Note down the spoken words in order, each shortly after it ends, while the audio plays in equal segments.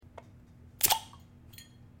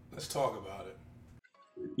Let's talk about it.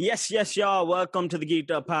 Yes, y'all. Welcome to the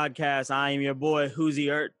Geeked Up Podcast. I am your boy, Hoozy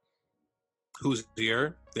Ert. Who's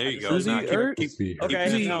here? There you go. Whozy Nah,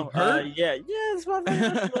 Okay, no, yeah, it's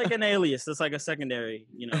like an alias. It's like a secondary,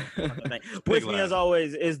 thing. With me, as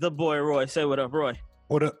always, is the boy Roy. Say what up, Roy.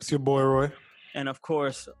 What up? It's your boy Roy. And of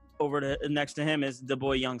course, next to him is the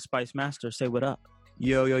boy Young Spice Master. Say what up.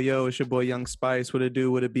 Yo, it's your boy Young Spice. What it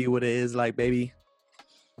do, what it be, what it is like, baby.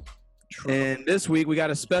 True. And this week, we got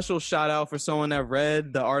a special shout out for someone that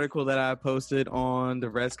read the article that I posted on the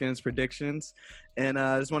Redskins predictions. And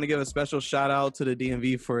I just want to give a special shout out to the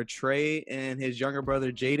DMV for Trey and his younger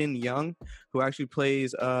brother, Jaden Young, who actually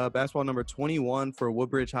plays basketball number 21 for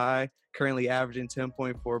Woodbridge High, currently averaging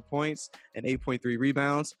 10.4 points and 8.3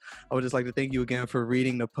 rebounds. I would just like to thank you again for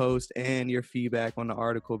reading the post and your feedback on the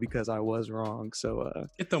article because I was wrong. So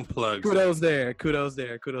get them plugs. Kudos there,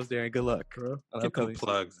 and good luck, bro. Get them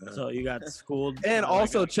plugs. So you got schooled. And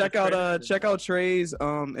also check out Trey's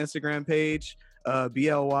Instagram page,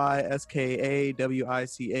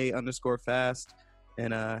 BLYSKAWICA_fast,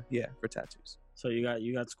 and for tattoos. So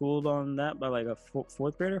you got schooled on that by like a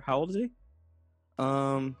fourth grader. How old is he?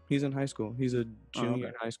 He's in high school. He's a junior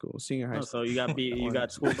in high school, senior high school. So you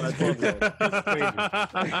got schooled by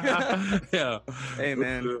 12-year-old. Yeah. Hey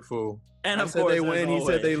man. Beautiful. And I of said course, they win. He always,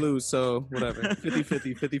 said they lose. So whatever.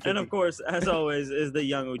 50-50. And of course, as always, is the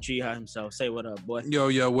young Uchiha himself. Say what up, boy.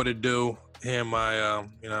 Yo, what it do? Here my,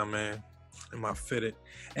 my fitted.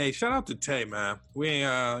 Hey, shout out to Tay, man. We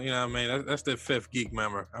ain't, that's the fifth geek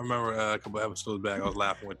member. I remember a couple episodes back, I was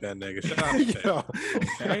laughing with that nigga. Shout out to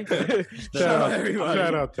Tay. Shout out everybody.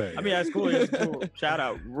 Shout out Tay. I mean, that's cool. It's cool. Shout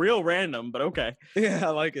out. Real random, but okay. Yeah,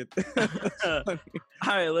 I like it.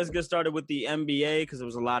 All right, let's get started with the NBA because there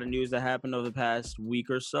was a lot of news that happened over the past week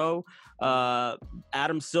or so.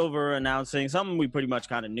 Adam Silver announcing something we pretty much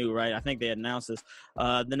kind of knew, right? I think they announced this.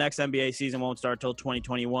 The next NBA season won't start till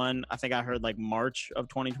 2021. I think I heard like March of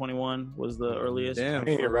 2021 was the earliest. Damn,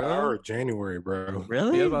 I heard January, bro.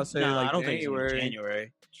 Really? Yeah, I was about to say, I don't January. think it's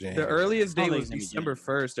January. The earliest date was think December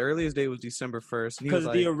 1st. The earliest date was December 1st.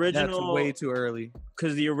 Because the original, that's way too early.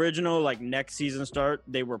 Because the original like next season start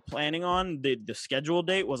they were planning on the scheduled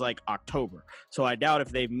date was like October. So I doubt if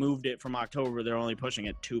they've moved it from October, they're only pushing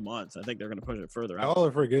it 2 months. I think they're going to push it further out. Y'all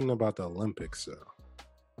are forgetting about the Olympics, though.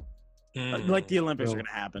 Like the Olympics are going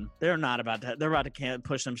to happen. They're not about to. They're about to can't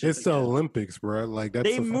push them. It's the Olympics, bro. Like that's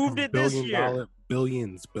they moved it this year.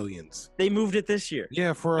 Billions. They moved it this year.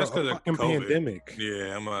 Yeah, for a fucking pandemic.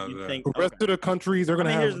 Yeah, I'm out of that. The rest of the countries are going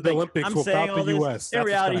to have the Olympics without the U.S. In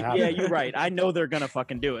reality, yeah, you're right. I know they're going to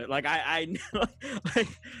fucking do it. Like I'm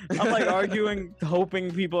like arguing,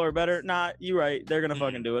 hoping people are better. Nah, you're right. They're going to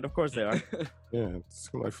fucking do it. Of course they are. Yeah, it's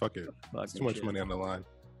like fuck it. It's too much money on the line.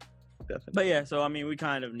 Definitely. But yeah, so I mean, we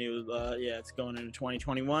kind of knew, it's going into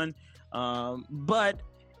 2021. But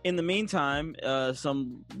in the meantime,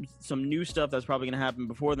 some new stuff that's probably going to happen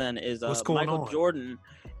before then is Michael Jordan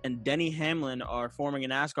and Denny Hamlin are forming a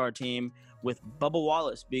NASCAR team with Bubba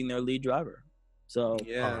Wallace being their lead driver. So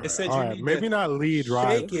yeah, it said maybe not lead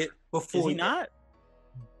driver. Shake it before is he not?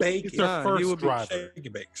 Bake He's it. their first driver.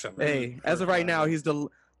 Hey, as of right now, he's the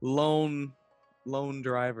lone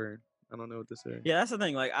driver. I don't know what to say. Yeah, that's the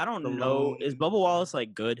thing. Like, I don't know. Is Bubba Wallace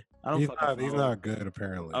like good? I don't. He's not good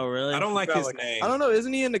apparently. Oh really? I don't like his name. I don't know.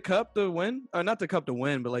 Isn't he in the cup to win? Or not the cup to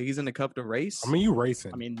win, but like he's in the cup to race. I mean, you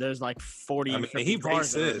racing. I mean, there's like 40. I mean, he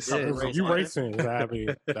races. You racing. I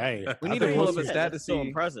mean, hey, we need to pull up a stat to see so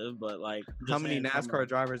impressive, but like how many NASCAR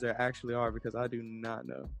drivers there actually are because I do not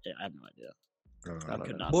know. Yeah, I have no idea. I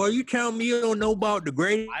could not. Boy, you tell me you don't know about the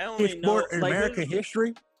greatest sport in American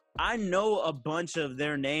history? I know a bunch of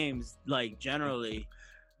their names, like generally,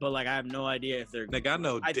 but like I have no idea if they're. Like I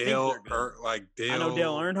know Dale. I know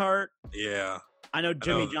Dale Earnhardt. Yeah. I know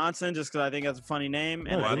Jimmy Johnson just because I think that's a funny name.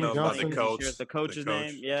 And I know about the coach. The coach's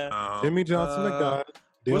name. Yeah. Jimmy Johnson, the guy.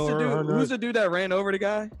 Who's the dude that ran over the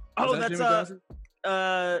guy? Oh, that's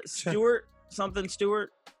Stewart. Something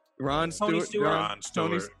Stewart. Ron Stewart.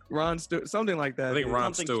 Ron Stewart. Something like that. I think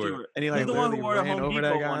Ron Stewart. And he's the one who wore the Home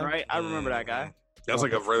Depot one, right? I remember that guy. That's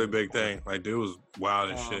like a really big thing. Like, dude was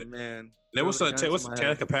wild as shit. Man. Then what's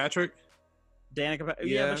Danica Patrick? Danica Patrick.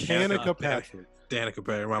 Yeah, Danica Patrick. Danica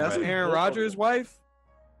Patrick. That's Aaron Rodgers' wife?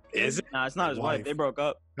 Is it? Nah, it's not his wife. They broke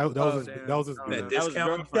up. That was his beard.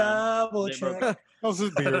 Double check. That was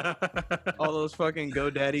his beard. All those fucking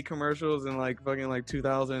GoDaddy commercials and like fucking like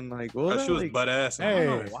 2000 like what was she was like, butt ass. I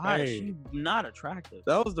don't know why she's not attractive.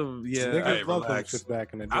 That was the Niggas love that shit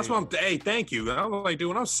back in the day. That's what I'm. Hey, thank you. I was like, dude,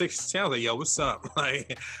 when I was 16, I was like, yo, what's up?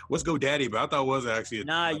 Like, what's GoDaddy? But I thought it was actually.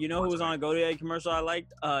 You know who was on a GoDaddy commercial I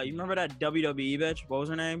liked? You remember that WWE bitch? What was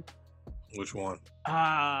her name? Which one?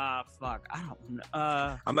 Fuck. I don't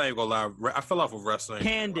know. I'm not even gonna lie. I fell off with wrestling.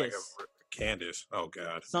 Candace. Candace. Oh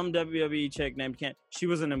god. Some WWE chick named Candace. She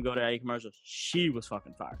was in them Go Daddy commercials. She was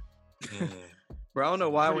fucking fire. Bro, I don't know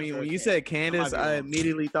why when you said Candace, I wrong.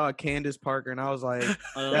 immediately thought Candace Parker, and I was like,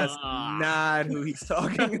 that's not who he's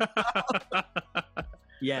talking about.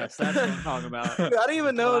 Yes, that's what I'm talking about. Dude, I didn't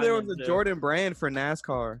even know there was a Jordan Brand for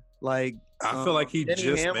NASCAR. Like, I feel like he Denny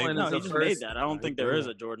just Hamlin made No, is he the just first- made that. I don't think there is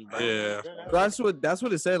a Jordan Brand. Yeah. That's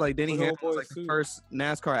what it said. Like Denny Little Hamlin was boy like the suit. first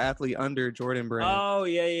NASCAR athlete under Jordan Brand. Oh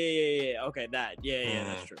yeah. Okay, that. Yeah,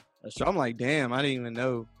 that's true. That's So true. I'm like, damn, I didn't even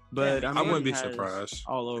know. But Yeah, I I mean, wouldn't be has surprised.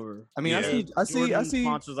 All over. I mean, Yeah. I see. Jordan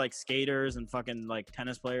sponsors like skaters and fucking like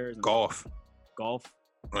tennis players and Golf. golf.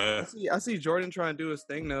 Yeah. I see Jordan trying to do his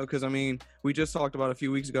thing though, because I mean, we just talked about a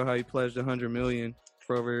few weeks ago how he pledged $100 million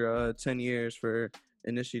for over 10 years for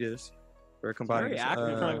initiatives for combining. Very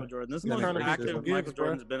active, Michael Jordan. This is the yeah, most they're active active. Michael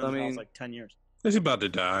Jordan's been in I the mean- past like 10 years. He's about to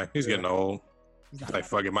die. He's getting old. He's not, Like, about,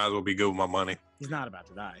 fuck it. Might as well be good with my money. he's not about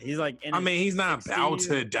to die. He's like, in I his mean, he's not about 60s,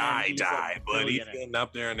 to and die, he's a but he's billionaire. getting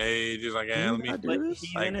up there in age. He's like, yeah, let me. I do But this?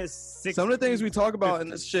 he's Like, in his 60s. Some of the things we talk about in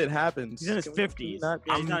this shit happens. He's in his Can we 50s. not-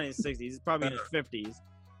 Yeah, he's not in his 60s. He's probably in his 50s.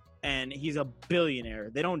 And he's a billionaire.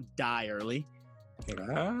 They don't die early.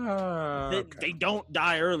 They don't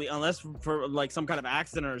die early unless for like some kind of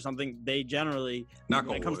accident or something. They generally, Knock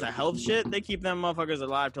when on it comes to wood. health shit, they keep them motherfuckers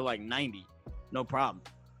alive to like 90. No problem.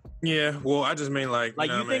 Yeah, well, I just mean like,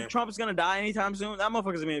 Like, you know you what I think Trump is going to die anytime soon? That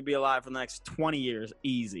motherfucker's going to be alive for the next 20 years.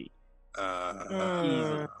 Easy.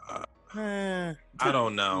 mean? I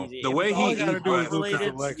don't know. Easy. The If way it's he all eats, gotta do is but look at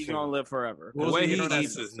related, election. he's going to live forever. the way he Who's the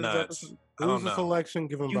eats is nuts. I Lose don't this know. election,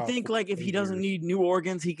 give him You about think, like, if he 8 doesn't years. need new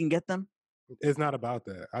organs, he can get them? It's not about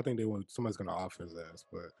that. I think they want somebody's gonna off his ass,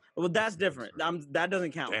 but Well, that's different. That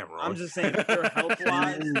doesn't count. Damn, I'm Roy. just saying, if you're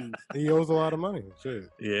health-wise. he owes a lot of money. Shit.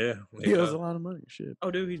 Yeah, He owes a lot of money. Shit.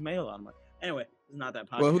 Oh, dude, he's made a lot of money. Anyway, it's not that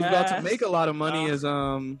podcast. Well, who's about to make a lot of money Uh,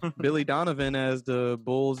 is Billy Donovan as the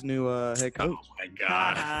Bulls' new head Oh coach. my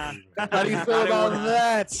god. How do you feel about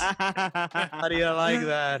that? How How do you like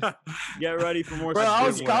that? Get ready for more. Bro, I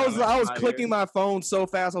was Disney I was out clicking here. my phone so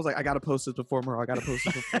fast. I was like, I gotta post this before tomorrow. I gotta post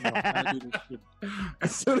this before tomorrow. I gotta do this shit.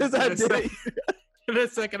 As soon as I did, The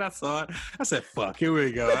second I saw it, I said, "Fuck, here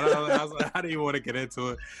we go." I was like, "I didn't even want to get into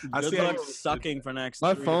it." I Good see. luck sucking for next.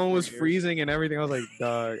 my 3 to phone 4 was years. freezing and everything. I was like,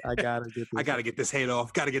 dog, I gotta get this. I gotta get this hate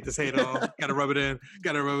off. Gotta get this hate off. Gotta rub it in.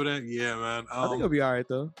 Gotta rub it in. Yeah, man. I think it'll be all right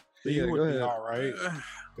though. He Yeah, would go be ahead. all right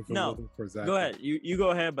if it No. wasn't for Zach. Go ahead. You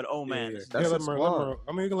go ahead. But oh man, Yeah. That's let a Mer- squad. let Mer-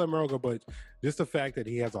 I mean, you can let Merle go, but just the fact that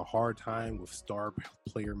he has a hard time with star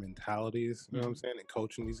player mentalities, you know what I'm saying, and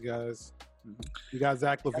coaching these guys. You got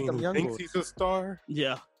Zach Levine them who young thinks boys. he's a star.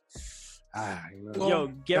 yeah. You know. Yo,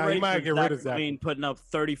 get nah, he ready might for get rid Zach of Zach. Levine putting up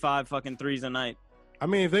 35 fucking threes a night. I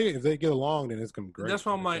mean, if they get along, then it's gonna be great. That's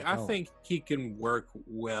why I'm If like, they I don't- think he can work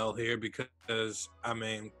well here because I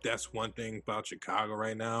mean, that's one thing about Chicago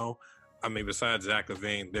right now. I mean, besides Zach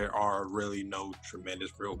Levine, there are really no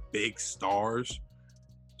tremendous, real big stars.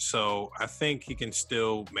 So I think he can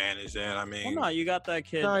still manage that. I Oh mean, no, you got that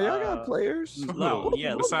kid. Nah, y'all got players. No,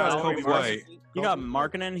 yeah. Besides Lowry Kobe White. You got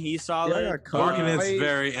Markkinen. He's solid. Yeah, I got Kobe. Markkinen's White.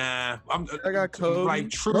 very. I got Kobe. Like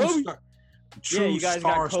true, Kobe. true you guys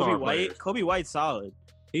star, got Kobe star White. players. Kobe White's solid.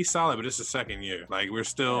 He's solid, but it's the second year. Like we're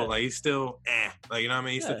still, Yeah. like he's still, like you know what I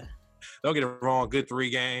mean. He's Yeah. still, don't get it wrong, good 3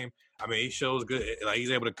 game. I mean, he shows good. Like he's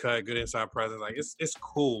able to cut, good inside presence. Like it's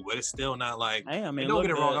cool, but it's still not like. Hey, I mean, and don't look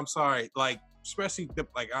get it wrong. at- I'm sorry. Like especially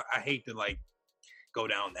I hate to like go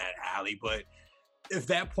down that alley, but if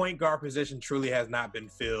that point guard position truly has not been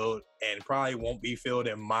filled and probably won't be filled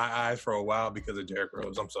in my eyes for a while because of Derrick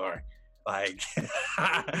Rose, I'm sorry. Like,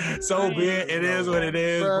 so be it. It is what it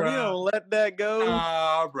is, Bro, bro. you don't let that go.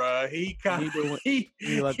 Nah, bro. He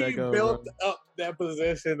let that go, built bro. up that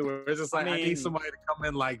position where it's just like I mean- need somebody to come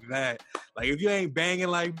in like that. Like if you ain't banging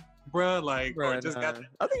like bro, like Bro, or just got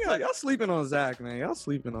I think y'all sleeping on Zach, man. Y'all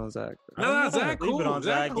sleeping on Zach. Bro. no, Zach Leave it cool. on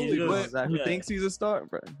Zach. cool, He's Sleeping just- on Zach, who yeah. thinks he's a star,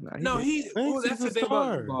 bro. no, he. Well, that's he's the a thing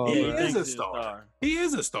about. star. Oh, He bro. is a Thinks he's star. He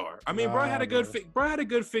is a star. I mean, bro Nah, had a good. bro. Bro had a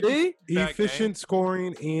good 50. See? efficient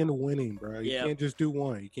scoring and winning, bro. You Yeah. can't just do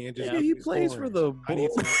one. You can't just. Yeah. He be plays for scoring. the I need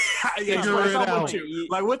Bulls. Yeah, Figure it I'm out. with you.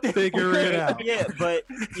 Like what the Figure it out. Yeah, but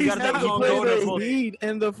you He's got to not think He gonna he's go played to going the to Heat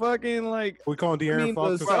and the fucking We call I De'Aaron mean, the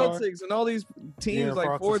Fox a star. Celtics and all these teams De'Aaron like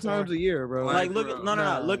Fox a 4 star. times a year, bro. like Like, look bro, no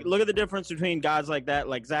nah. look at the difference between guys like that,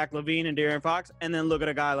 like Zach Levine and De'Aaron Fox, and then look at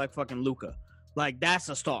a guy like fucking Luka. Like that's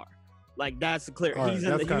a star. Like that's clear. All right, He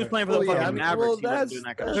that's was kinda- playing for the Well, yeah, fucking I mean, Mavericks. well, He wasn't that's- doing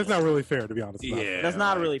that kind of That's shit. not really fair, to be honest. Yeah. That's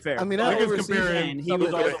not really fair. I mean, But that Niggas overseas comparing and he some was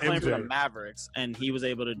of also the playing for the MJ. Mavericks, and he was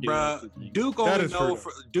able to do. Bruh, two things. Duke That only is known true.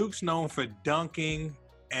 for Duke's known for dunking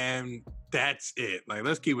and That's it. Like,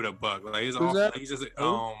 let's keep it a buck. Like, he's Who's that? he's just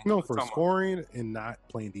No, I'm for talking scoring and not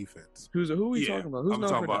playing defense. Who are we Yeah, talking about? Who's I'm known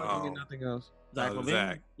talking for about, doing nothing else? Zach about, LaVine.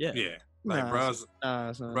 Zach. Yeah. Yeah. Like, Bruh's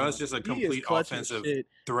bruh's just a He is complete clutch as offensive shit.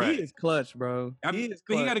 threat. He is clutch, bro. I He mean, is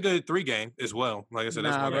but he clutch. got a good 3 game as well. Like I said,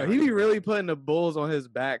 that's Nah, one bro. thing. He be really putting the Bulls on his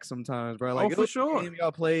back sometimes, bro. Like, Oh, it for was a sure. game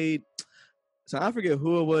y'all played. So I forget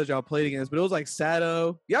who it was y'all played against, but it was like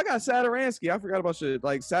Sato. Y'all got Satoransky. I forgot about shit.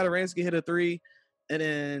 Like Satoransky hit a 3, and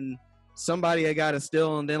then somebody had got a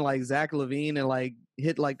steal, and then like Zach LaVine and like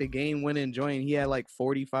hit like the game-winning joint. He had like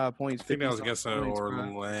 45 points. I think that was 50 against points, bro.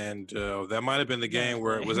 Orlando. That might have been the game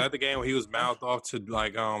where was that the game where he was mouthed off to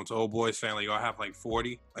like to old boys saying like, "Yo, I have like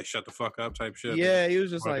 40, like shut the fuck up" type shit. Yeah, he was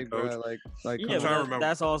just One of like, the bro, coach. like Yeah, trying to but remember.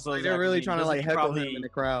 that's also like, they're Zach really LaVine. trying to Doesn't like he heckle probably- him in the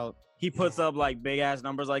crowd. He puts up like big ass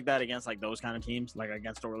numbers like that against like those kind of teams, like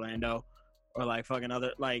against Orlando or like fucking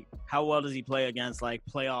other. Like, how well does he play against like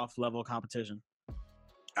playoff level competition?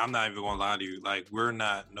 I'm not even gonna lie to you. Like, we're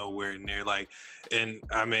not nowhere near like, and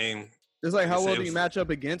I mean, It's like Like I how said, well it do you was- match up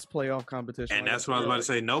against playoff competition? and Like, that's what I was about to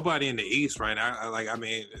say. Nobody in the East right now. I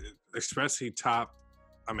mean, especially top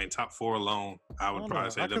 4 alone. I would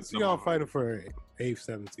probably say I the- can see the y'all Mahomes. fighting for 8th,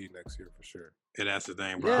 7th seed next year for sure. And that's the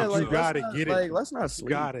thing, bro. Yeah, I'm like you so- gotta let's not- get it. Like, let's not You sleep.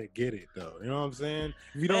 gotta get it though. You know what I'm saying?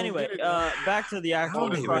 If you don't Anyway, get it, back to the I actual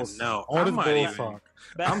don't even crux. know. all I this might bull even- talk.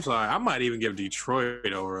 I'm sorry. I might even give Detroit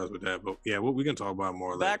over us with that, but yeah, we can talk about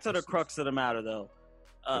more. Back to later. the crux of the matter, though.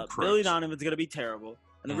 The Billy crux. Donovan's going to be terrible,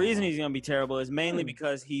 and the Mhm. reason he's going to be terrible is mainly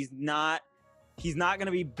because he's not going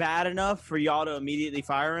to be bad enough for y'all to immediately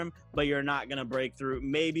fire him. But you're not going to break through.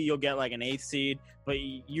 Maybe you'll get like an 8th seed, but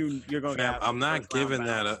you're going to. Fam, I'm not giving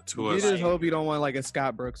that up to You us. just hope you don't want like a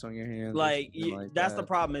Scott Brooks on your hands. or Like, something like that's that. the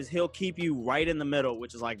problem is he'll keep you right in the middle,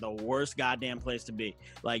 which is like the worst goddamn place to be.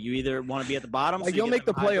 Like, you either want to be at the bottom, Like, so you you'll get make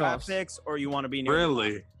them the high draft playoffs. picks, or you want to be near the bottom.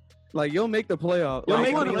 Really? Like you'll make the playoff. You'll Like,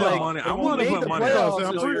 make I want the to playoffs. put money. I If you want to made put the money. playoffs,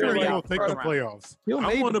 I'm it's pretty sure really you like don't take the part of- playoffs. He'll I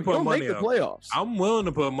make wanna the, put he'll money make the up. playoffs. I'm willing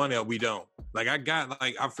to put money up. We don't. Like, I got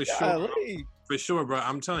like I for sure, Golly. for sure, bro.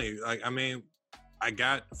 I'm telling you. Like, I mean, I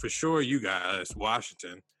got for sure. You guys,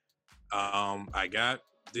 Washington. I got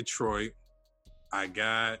Detroit. I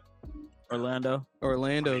got Orlando.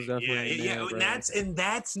 Orlando's yeah, definitely in yeah. there, bro.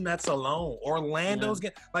 That's nuts alone. Orlando's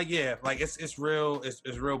get like it's real. It's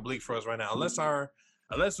real bleak for us right now. Unless our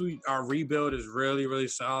rebuild is really really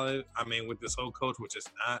solid. I mean, with this whole coach, which is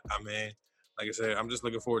not. I mean, like I said, I'm just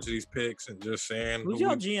looking forward to these picks and just saying. Who's who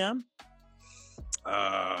y'all we- GM?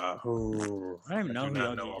 Who I don't even know do who not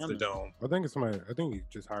y'all know off GM the is. dome. I think it's somebody. I think you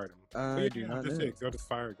just hired him. I do not just know. say, y'all just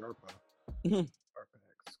fired Garpa. Mhm.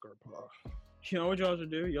 Scarpa. You know what y'all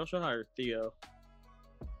should do? Y'all should hire Theo.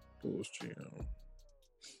 Bulls GM.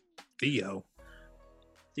 Theo.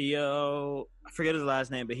 Theo, I forget his last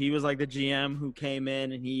name, but he was like the GM who came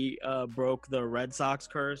in and he broke the Red Sox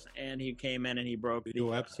curse, and he came in and he broke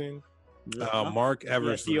Theo the Epstein. Mark Yeah,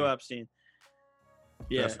 Eversley. Theo Epstein.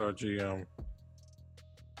 Yeah, That's our GM.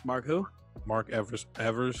 Mark who? Mark Eversley.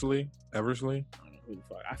 Eversley. I don't know who the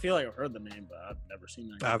fuck. I feel like I've heard the name, but I've never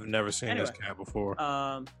seen that. I've never seen this Anyway, cat before.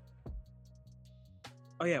 Oh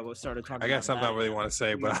yeah, we started talking. I got about something I that. really want to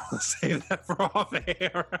say, but I'll save that for off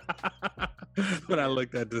air. When I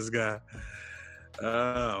looked at this guy.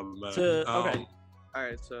 Oh man. Okay. All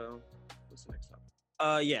right, so what's the next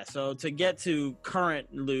topic? Yeah, so to get to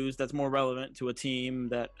current news that's more relevant to a team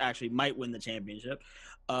that actually might win the championship,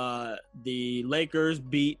 the Lakers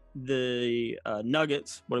beat the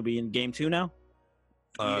Nuggets. What are we in game 2 now?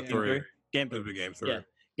 Yeah. 3. Game It'll 3. be game 3. Yeah.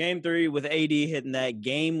 Game 3 with AD hitting that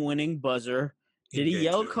game-winning buzzer. Did he Game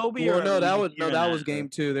yell 2. Kobe? Well, or no, that were was you hearing that that? was game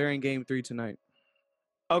 2. They're in game 3 tonight.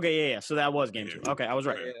 Okay, yeah. So that was game 2. Okay, I was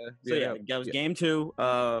right. So yeah, that was game 2.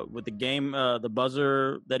 With the game, the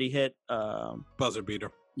buzzer that he hit. Buzzer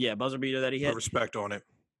beater. Yeah, buzzer beater that he Put hit, respect on it.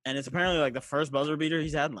 and it's apparently like the first buzzer beater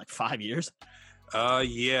he's had in like 5 years.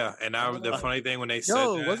 Yeah, and the funny thing when they said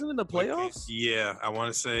Yo, that, wasn't it in the playoffs Yeah, I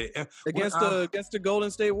want to say against well, the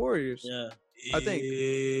Golden State Warriors? Yeah. I think.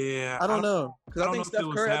 Yeah, I don't know because I I don't think know if Steph it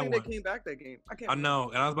was Curry. I that think one. they came back that game. I can't. I know,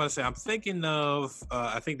 and I was about to say, I'm thinking of,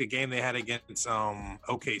 I think the game they had against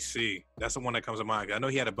OKC. That's the one that comes to mind. I know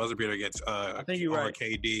he had a buzzer beater against I think you're over right.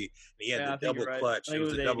 KD. And he had Yeah, I the think double you're right. clutch. I think It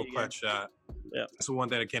was a AD double again. clutch shot. Yeah. That's the one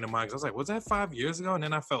thing that came to mind. 'Cause I was like, was that 5 years ago? And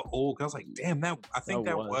then I felt old. 'Cause I was like, damn, I think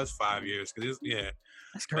That that was. was 5 years. 'Cause yeah.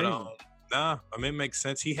 That's But, crazy. nah, I mean, it makes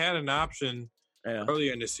sense. He had an option Yeah.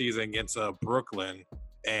 earlier in the season against Brooklyn.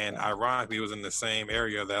 And ironically, it was in the same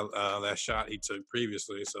area that that shot he took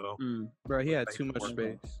previously. So Mm. Bro, he had Like, too much work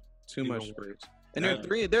space. Too Even much worse. space. And they're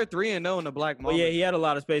 3-0 in the Black Well, Mamba. yeah, he had a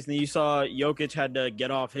lot of space, and you saw Jokic had to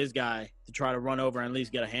get off his guy to try to run over and at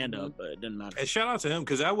least get a hand up, but it didn't matter. And shout out to him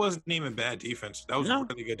because that wasn't even bad defense. That was No.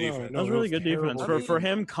 really good No, defense. That was it really was good defense terrible for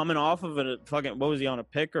him coming off of it. Fucking, what was he on a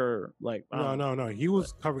pick or like? I don't know. No. He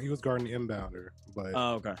was guarding the inbounder, but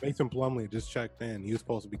Oh, okay. Mason Plumlee just checked in. He was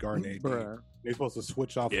supposed to be guarding AD. Bruh. He was supposed to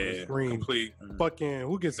switch off the Yeah, screen. complete. Fucking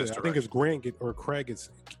who gets it? I think it's Grant or Craig gets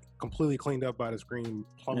completely cleaned up by the screen.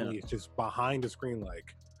 Plumlee is just behind the screen,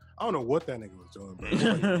 like I don't know what that nigga was doing,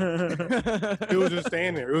 bro. He was just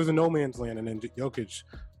standing there. It was a no man's land, and then Jokic,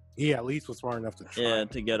 he at least was smart enough to try. Yeah,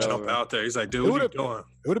 to get Jump over. out there. He's like, dude, It what are you would've- doing?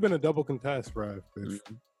 It would have been a double contest, bro. If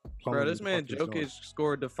Bro, Plumlee this man fucked his Jokic own.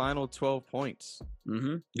 scored the final 12 points.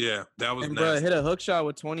 Mm-hmm. Yeah, that was And bro, nasty. hit a hook shot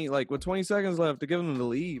with 20 seconds left to give him the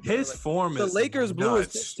lead. Bro. His Like, form the is Lakers blew a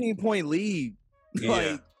nuts. 16-point lead. Yeah.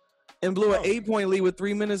 Like, and blew an 8-point lead with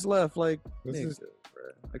 3 minutes left. Like, This nigga, is bro.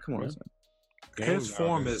 Like, come on, Yeah. son. games His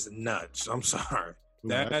form nowadays. is nuts. I'm sorry.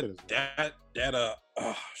 Yeah, That shit is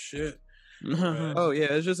oh shit. Oh yeah,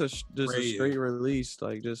 it's just a Crazy. straight release.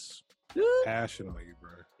 Like, just passion on you,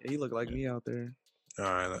 bro. yeah, he looked like me out there. All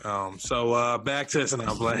right. So back to this and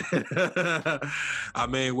I'm playing. I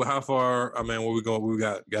mean, how far? I mean, where we going? We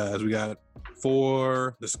got guys. We got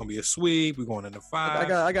 4. This is gonna be a sweep. We're going into 5.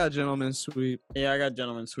 I got a gentleman sweep. Yeah, I got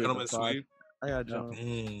gentleman sweep. Gentlemen at 5. sweep. I got a gentleman.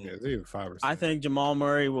 Yeah, it's either 5 or 6. I think Jamal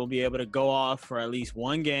Murray will be able to go off for at least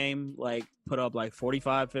one game, like put up like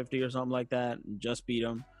 45, 50 or something like that, and just beat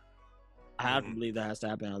him. I have to believe that has to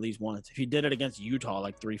happen at least once. If he did it against Utah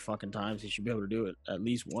like 3 fucking times, he should be able to do it at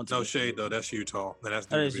least once. No against shade Utah. though. That's Utah. That's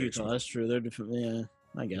That is WBA. Utah. That's true. They're yeah,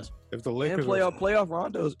 I guess. If the And Lakers playoff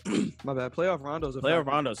Rondo's. My bad. Playoff Rondo's. a Playoff factor.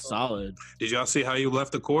 Rondo's solid. Did y'all see how you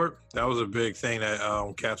left the court? That was a big thing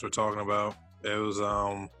that cats were talking about. It was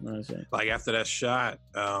What I say? like after that shot,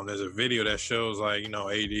 there's a video that shows like, you know,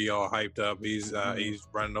 AD all hyped up. He's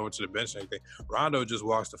running over to the bench and everything. Rondo just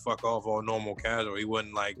walks the fuck off all normal casual. He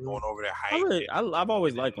wasn't like going over there hyped. I've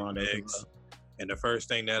always liked Rondo. Bigs. And the first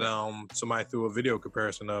thing that somebody threw a video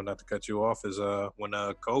comparison of, not to cut you off, is when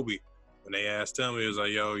Kobe, when they asked him, he was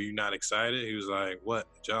like, "Yo, you not excited?" He was like, "What?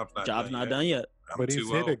 Job's not Job's done not yet. done yet. I'm but he's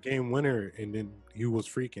too hit a old." game winner, and then he was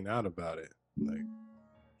freaking out about it. Like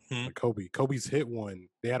Kobe's hit one.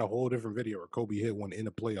 They had a whole different video where Kobe hit one in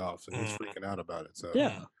the playoffs, and he's freaking out about it. So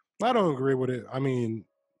Yeah. I don't agree with it. I mean,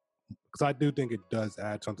 because I do think it does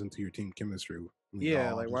add something to your team chemistry. when Yeah,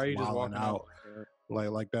 y'all like why are you just wilding walking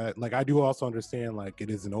out? like that? Like I do also understand like it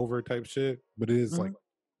is an over type shit, but it is like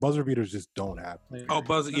buzzer beaters just don't happen. Oh,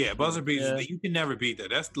 buzzer beaters. Yeah. You can never beat that.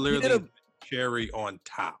 That's did literally cherry on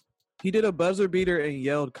top. He did a buzzer beater and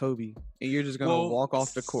yelled Kobe, and you're just gonna walk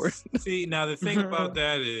off the court. See, now the thing about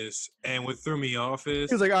that is, and what threw me off is,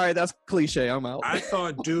 He's like, "All right, that's cliche. I'm out." I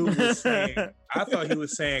thought dude was saying, I thought he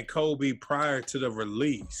was saying Kobe prior to the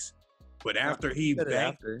release, but after he Said it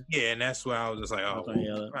banked, after. yeah, and that's why I was just like, oh, That's why he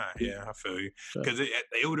yelled it. right, yeah, I feel you, Sure. because it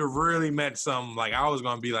would have really meant something. Like I was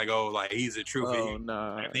gonna be like, oh, like he's a true Oh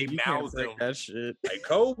nah, Like, they you can't mouthed say him. that shit. like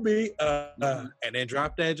Kobe, and then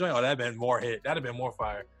drop that joint. Oh, that'd been more hit. That'd have been more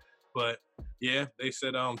fire. But yeah, they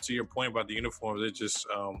said to your point about the uniforms, it just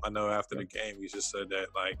I know after the game he just said that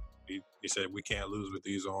like he said we can't lose with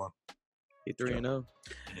these on. He 3-0.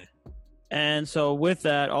 And so with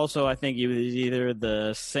that, also I think it was either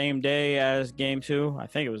the same day as Game 2. I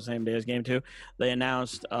think it was the same day as Game 2. They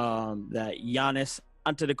announced that Giannis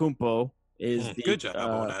Antetokounmpo is the Good job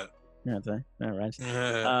on that. Yeah, that right.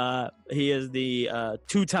 Yeah. He is the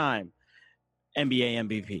 2-time NBA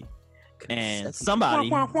MVP. And somebody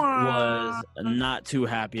was not too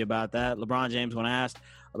happy about that. LeBron James, when asked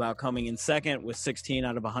about coming in second with 16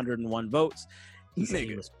 out of 101 votes, he said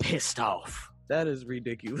he was pissed off. That is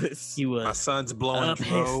ridiculous. He My was son's blowing pissed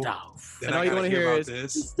throw. off. Then And all I you gotta want to hear hear about is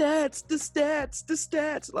this. the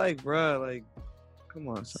stats. Like, bruh, like, come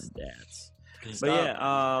on, son. Stats. But Stop yeah,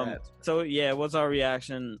 stats. so yeah, what's our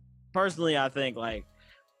reaction? Personally, I think like,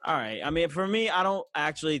 all right. I mean, for me, I don't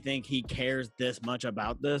actually think he cares this much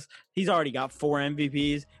about this. He's already got 4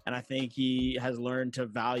 MVPs, and I think he has learned to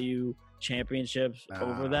value championships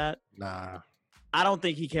over that. Nah. I don't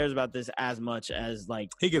think he cares about this as much as like.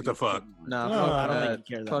 He gives a fuck. Nah, No, fuck I don't that. think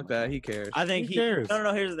he cares. Fuck that. He cares. I think Who he cares?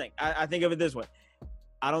 No. Here's the thing. I think of it this way.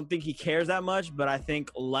 I don't think he cares that much, but I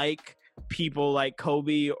think like people like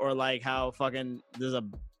Kobe or like how fucking there's a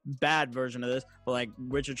bad version of this, but like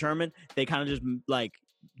Richard Sherman, they kind of just like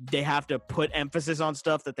they have to put emphasis on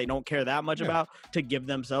stuff that they don't care that much about to give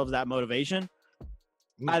themselves that motivation.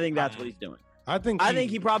 I think that's what he's doing. I think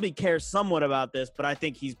he probably cares somewhat about this, but I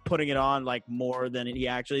think he's putting it on like more than he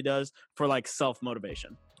actually does for like self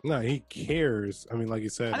motivation. No, he cares. I mean, like you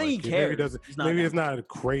said, I think like, he maybe cares. doesn't. He's not Maybe that- it's not a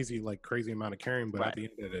crazy amount of caring, but Right. at the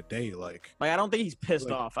end of the day, like. Like I don't think he's pissed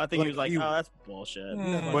Like- off. I think he like was like, he- "Oh, that's bullshit."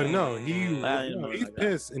 But no, I didn't no, really he's like that.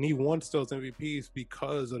 pissed, and he wants those MVPs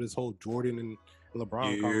because of this whole Jordan and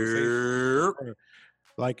LeBron conversation. Yep.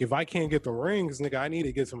 Like, if I can't get the rings, nigga, I need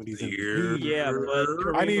to get some of these MVPs. Yeah,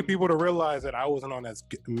 but I need people to realize that I wasn't on as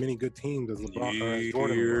many good teams as LeBron or as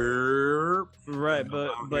Jordan was. Yep. right,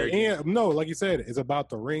 but And no, like you said, it's about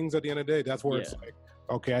the rings at the end of the day. That's where it's like,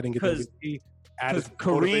 okay, I didn't get the 'Cause- MVP. Add because this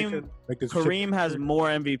motivation, make this shit- Kareem has more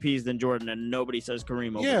MVPs than Jordan, and nobody says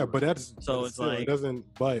Kareem over. Yeah, Jordan. but that's So but it's still, like- it doesn't.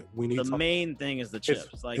 But we need the something. main thing is the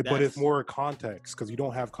chips. Like, But it's that's- more context because you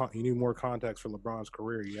don't have you need more context for LeBron's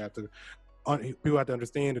career. You have to people have to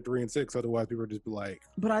understand the 3 and 6. Otherwise, people just be like,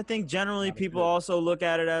 But I think generally Not a people good- also look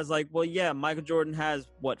at it as like, well, yeah, Michael Jordan has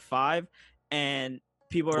what 5, and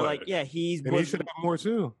people are like, What? yeah, he's and he should have more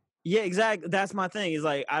too. yeah, exactly. That's my thing. Is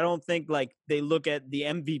like I don't think like they look at the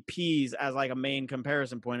MVPs as like a main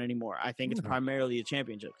comparison point anymore. I think it's Yeah. primarily a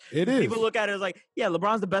championship. It is. People look at it as like, yeah,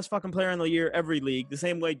 LeBron's the best fucking player in the year every league. The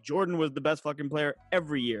same way Jordan was the best fucking player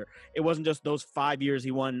every year. It wasn't just those 5 years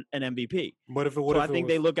he won an MVP. But if it So would, I think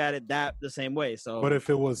they look at it that the same way. So But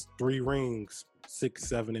if it was 3 rings, 6,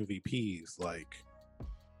 7 MVPs, like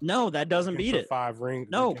no, that doesn't beat it. 5 rings,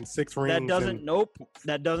 No, and 6 rings. That doesn't. and Nope.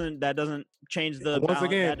 That doesn't change the Once balance.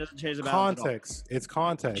 again, That doesn't change the balance. at all. context. It's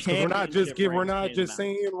context. 'Cause we're not just Championship we're rings not change just the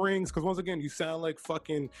saying rings. Because once again, you sound like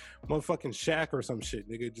fucking motherfucking Shaq or some shit,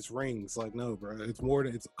 nigga. Just rings. Like no, bro. It's more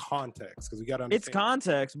than it's context. Because you got to It's understand.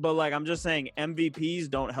 context, but like I'm just saying, MVPs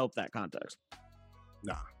don't help that context.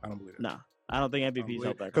 Nah, I don't believe it. No, I don't think MVPs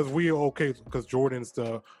help that. Because because Jordan's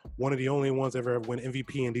the one of the only ones ever win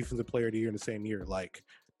MVP and Defensive Player of the Year in the same year. Like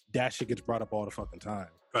that shit gets brought up all the fucking time.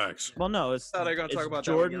 Facts. Well, no, it's thought they were gonna it's talk about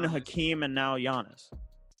that with Jordan, Giannis. Hakeem, and now Giannis.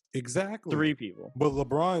 Exactly. 3 people. But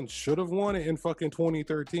LeBron should have won it in fucking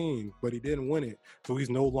 2013, but he didn't win it, so he's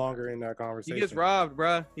no longer in that He conversation. gets robbed,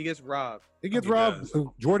 bruh. He gets robbed. He gets He robbed. does.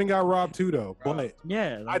 Jordan got robbed too, though. Robbed. But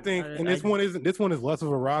Yeah, I think, and this one isn't. This one is less of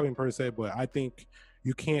a robbing per se, but I think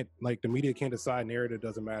you can't like the media can't decide narrative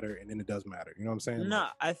doesn't matter, and then it does matter. You know what I'm saying? No,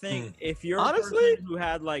 I think if you're Honestly? a person who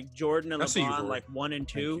had like Jordan and I see you, LeBron Rory. like 1 and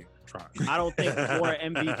 2, Thank you. Try. I don't think more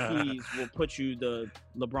MVPs will put you the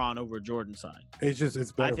LeBron over Jordan side. It's just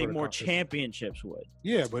it's better. I for think the more competition. championships would.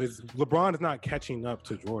 Yeah, but it's LeBron is not catching up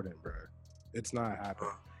to Jordan, bro. It's not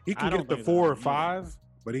happening. He I can don't get the think it's 4 or happening 5,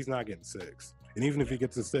 but he's not getting 6. And even if he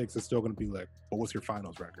gets to 6, it's still going to be like, but what's your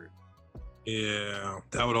finals record? Yeah,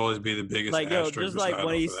 that would always be the biggest. Like yo, asterisk just like beside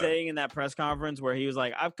what all he's of that. saying in that press conference where he was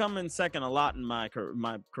like, "I've come in second a lot in my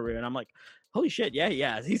career," and I'm like, "Holy shit, yeah, he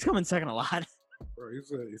has. He's coming second a lot." Bro,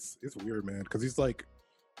 it's weird, man, because he's like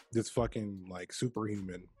this fucking like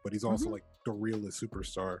superhuman, but he's also like the realest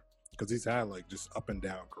superstar because he's had like just up and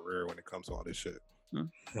down career when it comes to all this shit.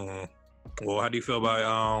 Mhm. Well, how do you feel about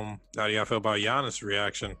how do y'all feel about Giannis'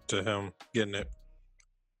 reaction to him getting it?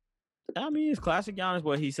 I mean, it's classic Giannis.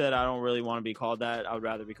 What he said, I don't really want to be called that. I would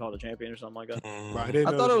rather be called a champion or something like that. Mhm. But I didn't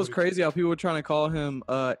I know thought it was really- crazy how people were trying to call him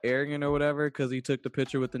arrogant or whatever because he took the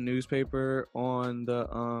picture with the newspaper on the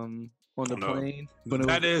no. plane. When it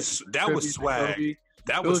That was was tribute to swag. Kobe.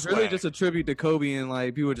 That It was was really swag. just a tribute to Kobe, and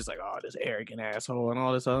like people were just like, "Oh, this arrogant asshole," and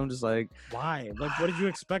all this. I'm just like, Why? Like, what did you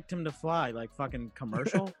expect him to fly? Like, fucking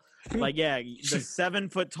commercial? Like, yeah, the 7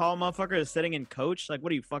 foot tall motherfucker is sitting in coach. Like,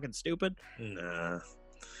 what are you fucking stupid? Nah,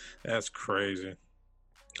 that's crazy.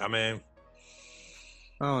 I mean,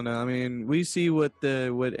 I don't know. I mean, we see what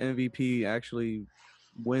MVP actually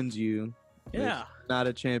wins you. Yeah, It's not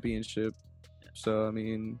a championship. So I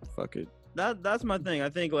mean, fuck it. that's my thing. I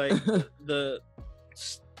think like the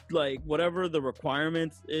like whatever the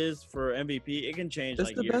requirement is for MVP, it can change. It's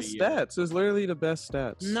like the year best to year. stats. It's literally the best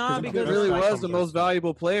stats. Nah, if because it really that's like was the some most best-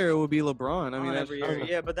 valuable player, it would be LeBron. I mean, Not that's every year.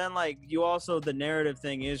 Yeah, but then like you also the narrative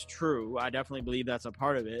thing is true. I definitely believe that's a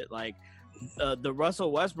part of it. Like the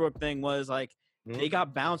Russell Westbrook thing was like they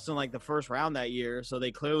got bounced in like the first round that year, so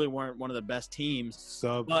they clearly weren't one of the best teams.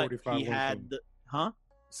 sub But 45 he win had team. the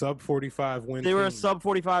Sub 45 win. They were a team. sub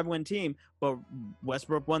 45 win team, but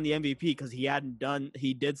Westbrook won the MVP because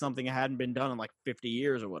he did something that hadn't been done in like 50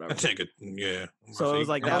 years or I whatever. take it. Yeah. So it was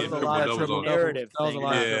like that that was was a a lot of lot of triple narrative doubles. That was thing, a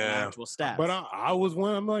lot not of- the Yeah. actual stats. But I was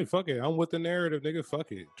one. I'm like, fuck it. I'm with the narrative, nigga.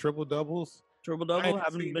 Fuck it. Triple doubles. Triple I double haven't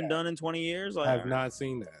haven't seen been that. done in 20 years. Like, I have not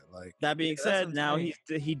seen that. Like, That being Yeah, that's said, now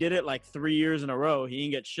insane. he did it like 3 years in a row. He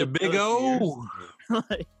didn't get The shit. big the other 2 O. years.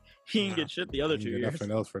 Like, he didn't Nah. get shit the other I 2 didn't get years.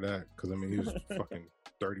 nothing else for that because I mean he was fucking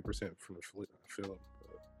 30% from the field.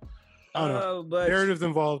 I don't know. But Narratives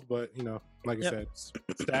involved, but you know, like I Yep.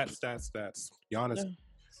 said, stats. Giannis,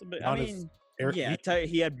 Yeah. I Giannis- mean, I tell you,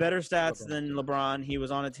 he had better stats than LeBron. He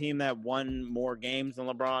was on a team that won more games than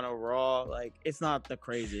LeBron overall. Like, it's not the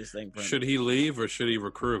craziest thing for him. Should he leave or should he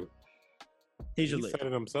recruit? He should He leave. said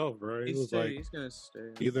it himself, bro. He was like, he's gonna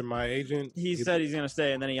stay. either my agent. He said he's gonna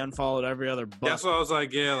stay, and then he unfollowed every other buck. That's what I was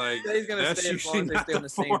like. Yeah, like He's gonna that's stay as long usually as they not stay the on the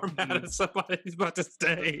same format team. of somebody's about to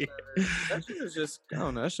stay. That shit is just, I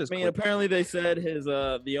don't know. That's just. I mean, apparently they said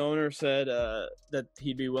the owner said that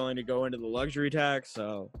he'd be willing to go into the luxury tax.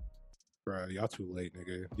 So Bro, y'all too late,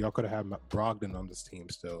 nigga. Y'all could have had Brogdon on this team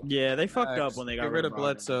still. yeah, they fucked up when they got get rid of Brogdon.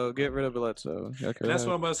 Bledsoe. Get rid of Bledsoe. Okay, That's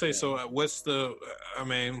what I'm about to say. So what's the? I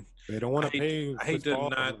mean, They don't want to pay. I hate Chris to Paul,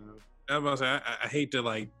 not- man. I was about to say I hate to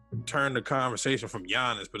like turn the conversation from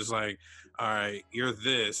Giannis, but it's like, all right, you're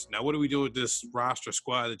this. Now, what do we do with this roster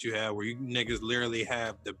squad that you have, where you niggas literally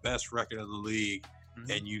have the best record of the league,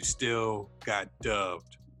 and you still got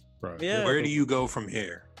dubbed? Bro, Yeah. Where do you go from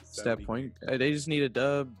here? Step point. They just need a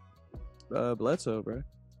dub. Bledsoe, bro.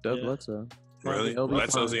 Dub Yeah. Bledsoe. Really? He'll be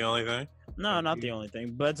Bledsoe's fine. the only thing. No, not the only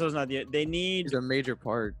thing. Bledsoe's not the. They need. He's a major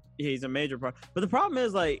part. He's a major part. But the problem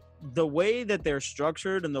is like the way that they're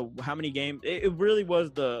structured and the how many games. It really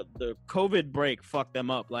was the COVID break fucked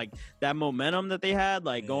them up. Like that momentum that they had,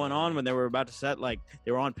 like going on when they were about to set, like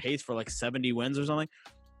they were on pace for like 70 wins or something.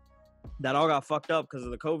 That all got fucked up because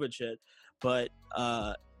of the COVID shit. But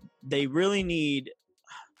they really need,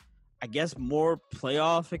 I guess, more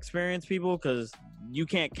playoff experience people, because you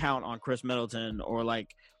can't count on Chris Middleton or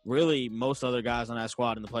like really most other guys on that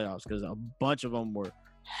squad in the playoffs, because a bunch of them were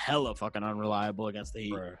hella fucking unreliable against the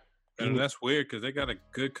Heat. Bruh. And that's weird because they got a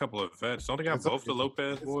good couple of vets. Don't they got That's both the okay.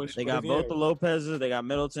 Lopez boys? They got both the Lopez's, they got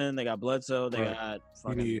Middleton, they got Bledsoe, they Right. got You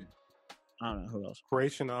fucking, need I don't know who else.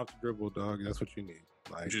 creation off the dribble, dog. That's what you need.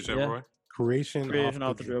 Like Did you say, Yeah. Roy? creation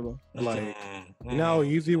Off the dribble. Like, you know how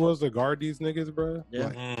easy it was to guard these niggas, bro? Yeah.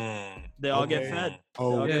 Like, They all get Okay. fed.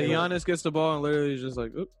 oh, Yeah, Okay. Giannis gets the ball and literally is just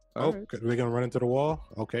like, oop. oh, all right. we're gonna run into the wall.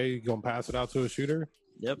 Okay, you gonna pass it out to a shooter?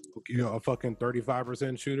 Yep. You know, a fucking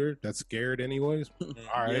 35% shooter that's scared anyways. All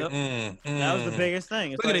right, Yep. That was the biggest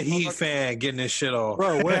thing. It's Look at like, the Heat motherfucker- fan getting this shit off.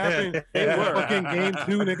 bro. What happened? They were. fucking game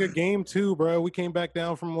 2, nigga. Game 2, bro. We came back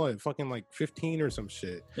down from what? Fucking like 15 or some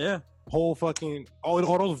shit. Yeah. Whole fucking all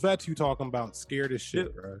those vets you talking about scared as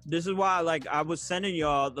shit, bro. This is why, like, I was sending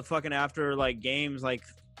y'all the fucking after like games like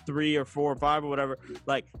 3 or 4 or 5 or whatever.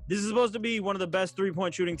 Like, this is supposed to be one of the best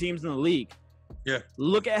 3-point shooting teams in the league. Yeah.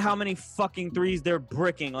 Look at how many fucking threes they're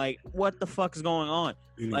bricking. Like, what the fuck is going on?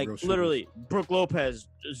 You need Like, real shooters. literally, Brook Lopez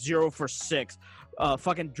 0 for 6.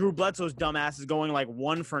 Fucking Drew Bledsoe's dumbass is going like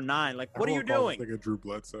 1 for 9. Like, what are you Everyone calls doing? this nigga Drew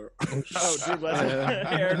Bledsoe. Oh, Drew Bledsoe.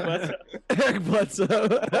 Eric Bledsoe. Eric Bledsoe.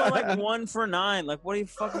 Going like 1 for 9. Like, what the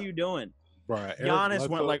fuck are you doing? Bro, Eric Giannis went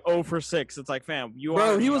Bledsoe- like 0 for 6. It's like, fam, you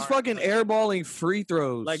Bro, are. he you was are- fucking airballing free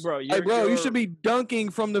throws. Like, bro, like, bro, you you're- should be dunking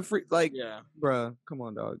from the free. Like, Yeah, bro, come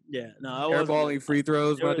on, dog. yeah. No, it wasn't Airballing good. free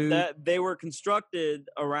throws, It my was dude. that they were constructed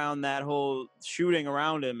around that whole shooting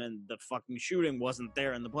around him, and the fucking shooting wasn't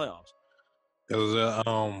there in the playoffs.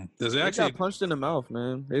 There's They actually got punched in the mouth,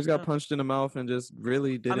 man. They just got Yeah. punched in the mouth and just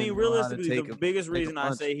really didn't. I mean, know how to realistically, take the a- biggest take a reason I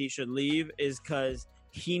punch. say he should leave is because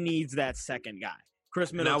he needs that second guy.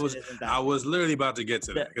 Chris And Middleton isn't that. I was literally about to get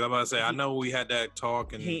to that Yeah. because I'm about to say I He- know we had that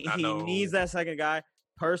talk and he I know needs that second guy.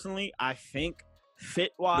 Personally, I think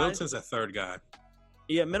fit wise, Middleton's a third guy.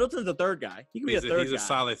 yeah, Middleton's a third guy. He can be He's a third a guy.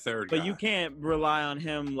 solid third guy. But you can't rely on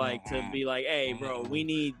him like to Mhm. be like, hey, bro, we Mhm.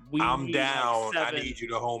 need. I'm need, down. Like, I 7. need you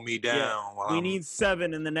to hold me down. while We I'm- need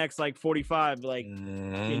 7 in the next like 45. Like,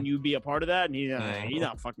 Mhm. can you be a part of that? And he's Mhm.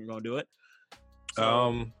 not fucking gonna do it.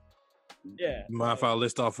 So, yeah. Mind if I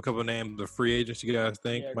list off a couple of names of free agents you guys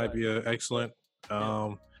think Yeah, might go be excellent?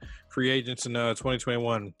 Free agents in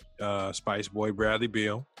 2021: Spice Boy Bradley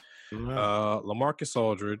Beal, LaMarcus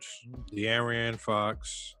Aldridge, De'Aaron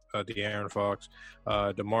Fox,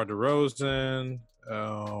 DeMar DeRozan,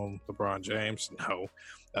 LeBron James, no,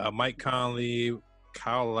 Mike Conley,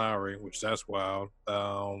 Kyle Lowry, which that's wild,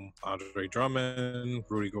 Andre Drummond,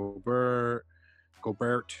 Rudy Gobert,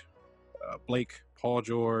 Blake, Paul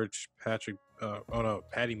George, Patrick,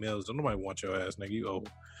 Patty Mills. Don't nobody want your ass, nigga. You old.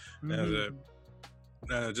 That's it.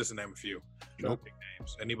 Just to name a few. No big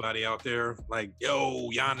names. Anybody out there like, yo,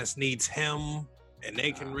 Giannis needs him and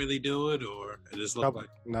they can really do it, or it just look like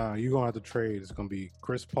Nah, you gonna have to trade. It's gonna be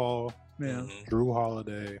Chris Paul, Yeah. Drew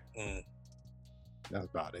Holiday. Mm. That's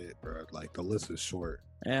about it, bro. Like the list is short.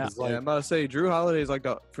 Yeah. It's Yeah, like I'm about to say Drew Holiday is like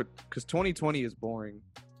because 2020 is boring.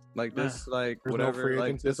 Like this, like There's no whatever, free like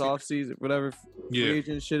agents this this year? off season, whatever Yeah. free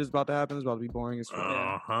agent shit is about to happen is about to be boring as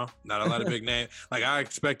fuck. Not a lot of big names. Like I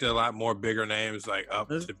expected a lot more bigger names, like up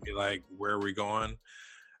This- to be like, where are we going?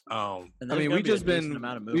 And I mean, we've just been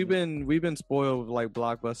we've been spoiled with like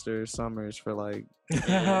blockbuster summers for like.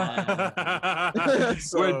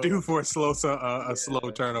 We're due for a slow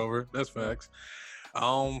turnover. That's facts.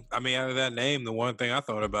 I mean, out of that name, the one thing I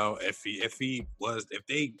thought about, if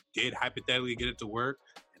they did hypothetically get it to work,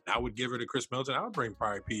 and I would give her to Chris Middleton, I would bring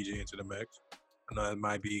probably PG into the mix. I know it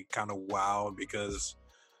might be kind of wild because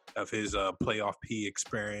of his playoff P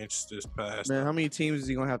experience this past. Man, how many teams is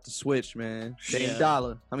he gonna have to switch, man? Dame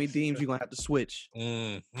Dollar. How many teams you gonna have to switch?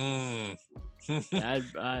 I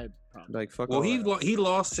Like fuck. Well, he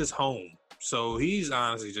lost his home, so he's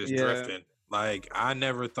honestly just drifting. Like I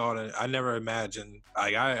never imagined.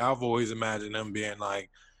 Like I've always imagined him being like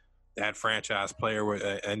that franchise player with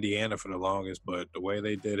Indiana for the longest, but the way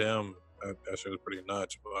they did him, that shit was pretty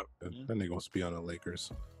nuts. But then they gonna be on the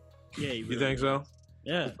Lakers. Yeah, you think so?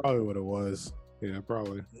 Yeah, that's probably what it was. Yeah,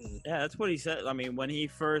 probably. Yeah, that's what he said. I mean, when he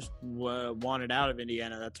first wanted out of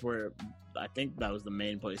Indiana, that's where I think that was the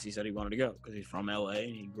main place he said he wanted to go because he's from LA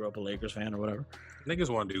and he grew up a Lakers fan or whatever. Niggas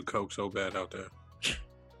want to do coke so bad out there.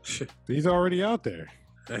 He's already out there.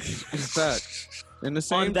 Fact. In the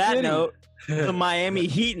same On that city. note, the Miami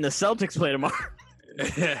Heat and the Celtics play tomorrow.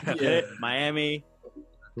 Yeah, Miami.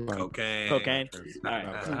 Cocaine. All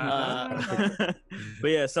right. But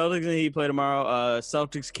yeah, Celtics and Heat play tomorrow.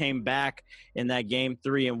 Celtics came back in that game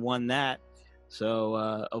 3 and won that. So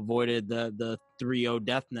avoided the 3-0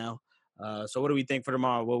 death knell. So what do we think for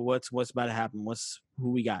tomorrow? Well, what's about to happen?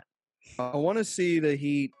 Who we got? I want to see the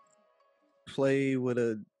Heat play with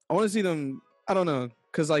I want to see them. I don't know,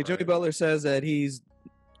 because like Jimmy Butler says that he's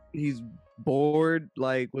bored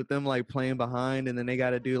like with them like playing behind, and then they got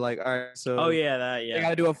to do like all right. So they got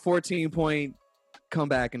to do a 14-point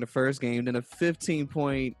comeback in the first game, then a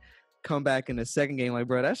 15-point comeback in the second game. Like,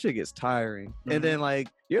 bro, that shit gets tiring, and then like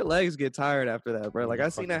your legs get tired after that, bro. Like I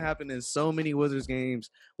seen that happen in so many Wizards games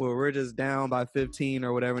where we're just down by 15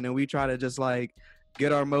 or whatever, and then we try to just like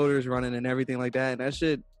get our motors running and everything like that, and that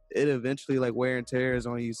shit it eventually like wear and tears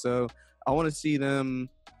on you. So I want to see them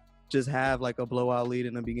just have like a blowout lead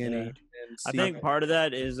in the beginning. Yeah. I think part of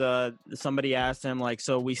that is somebody asked him like,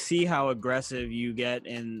 so we see how aggressive you get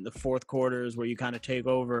in the fourth quarters where you kind of take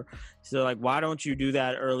over. So like, why don't you do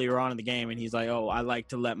that earlier on in the game? And he's like, oh, I like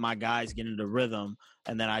to let my guys get into rhythm,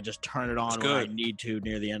 and then I just turn it on when I need to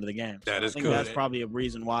near the end of the game. That is good. That's probably a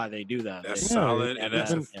reason why they do that. That's solid. And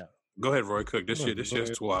that's go ahead, Roy Cook. This shit's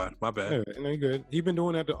twat. My bad. Yeah, and good. He's been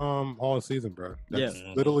doing that all season, bro. That's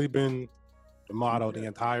literally been the motto the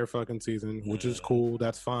entire fucking season, which is cool.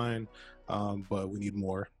 That's fine. But we need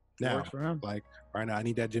more now. Like right now, I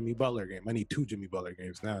need that Jimmy Butler game. I need 2 Jimmy Butler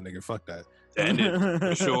games now, nigga. Fuck that.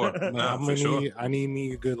 For sure. I need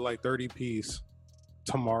me a good like 30 piece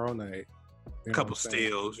tomorrow night. A couple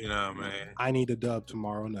steals, you know what I mean? I need a dub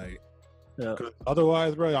tomorrow night. Yeah.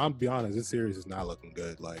 Otherwise, bro, I'm be honest, this series is not looking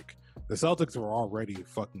good. Like the Celtics were already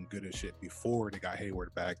fucking good as shit before they got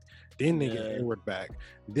Hayward back. Then they get Hayward back.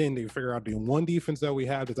 Then they figure out the one defense that we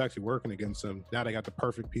have that's actually working against them. Now they got the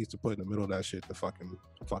perfect piece to put in the middle of that shit to fucking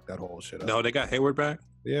fuck that whole shit up. No, they got Hayward back?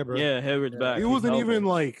 Yeah, bro. Yeah, Hayward's back. He wasn't even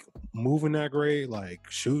like moving that great, like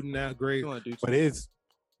shooting that great. But his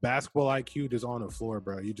basketball IQ just on the floor,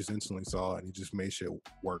 bro. You just instantly saw it and he just made shit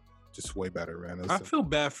work just way better, man. I feel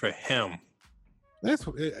bad for him.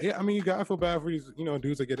 I mean, you gotta feel bad for these,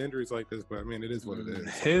 dudes that get injuries like this, but I mean, it is what it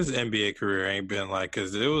is. His NBA career ain't been like,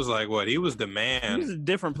 because it was like, what? He was the man. He was a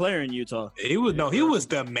different player in Utah. He was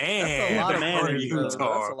the man. That's a lot of man in Utah. That's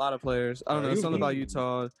a lot of players. I don't know. Something about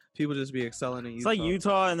Utah. People just be excelling in Utah. It's like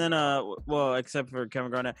Utah, and then well, except for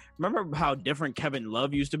Kevin Garnett. Remember how different Kevin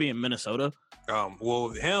Love used to be in Minnesota? Well,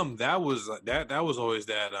 him that was always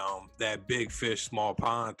that big fish, small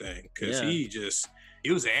pond thing, because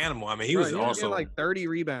he was an animal. I mean, he was also like 30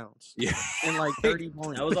 rebounds. Yeah. And like 30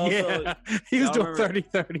 points. That was also he was doing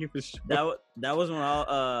 30 for sure. That was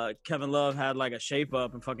when Kevin Love had like a shape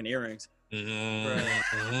up and fucking earrings.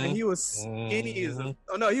 And he was skinny as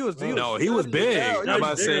he was big. I'm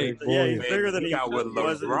about to say, he's bigger than he got with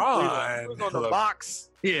LeBron. He was on the box.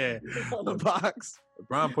 Yeah. On the box.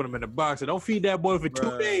 LeBron put him in the box. So don't feed that boy for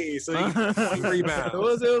 2 days. So he can rebound. It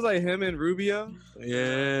was like him and Rubio.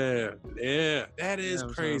 Yeah. That is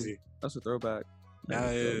crazy. That's a throwback.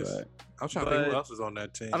 That is. I'm trying to think who else is on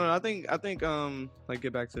that team. I don't know. I think like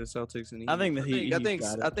get back to the Celtics and I think the Heat. I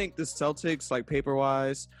think the Celtics, like paper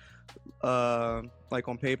wise, like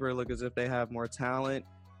on paper look as if they have more talent.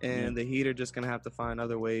 And the Heat are just gonna have to find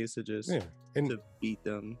other ways to just to beat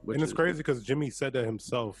them. And it's crazy because Jimmy said that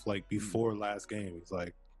himself, like before last game. He's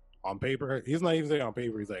like, on paper, he's not even saying on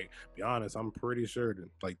paper. He's like, be honest, I'm pretty sure that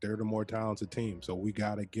like they're the more talented team, so we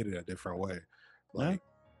gotta get it a different way. Like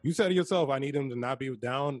You said it yourself. I need him to not be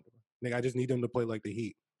down. Nigga, I just need him to play like the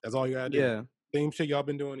Heat. That's all you got to do. Yeah. Same shit y'all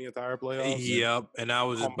been doing the entire playoffs. Yep. And I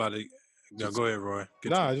was just about to. No, go ahead, Roy.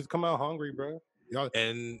 Just come out hungry, bro. Y'all.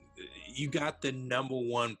 And you got the number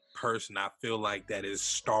one person I feel like that is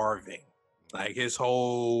starving. Like his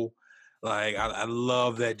whole, like I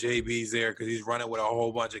love that JB's there because he's running with a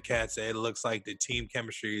whole bunch of cats and it looks like the team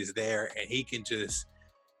chemistry is there and he can just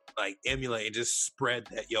like emulate and just spread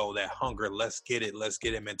that that hunger. Let's get it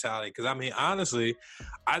mentality. Because I mean, honestly,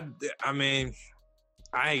 I mean.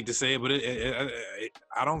 I hate to say it, but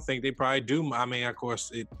I don't think they probably do. I mean, of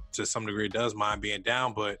course, it to some degree it does mind being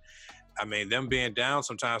down, but I mean, them being down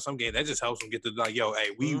sometimes, some games, that just helps them get to like, hey,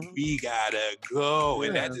 we gotta go,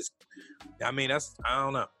 and that just, I mean, that's I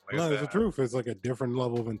don't know. No, it's the truth. It's like a different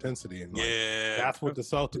level of intensity, and that's what the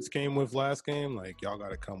Celtics came with last game. Like y'all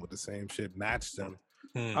gotta come with the same shit, match them.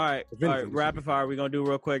 All right, rapid fire. We're gonna do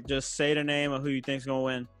real quick. Just say the name of who you think's gonna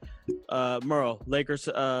win. Merle, Lakers,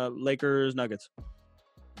 Nuggets.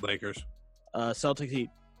 Lakers. Celtics,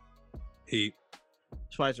 Heat.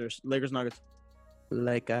 Spicer, Lakers, Nuggets.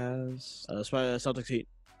 Lakers. Celtics,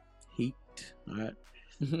 Heat. All right.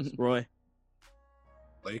 Roy.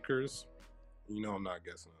 Lakers. You know I'm not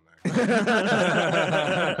guessing on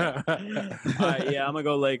that. All right, yeah, I'm gonna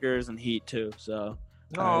go Lakers and Heat too. So.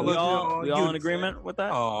 We all in agreement with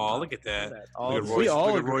that? Oh, look at that. We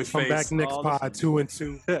all agree. Roy's Come face. back next pod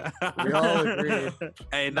 2-2. We all agree.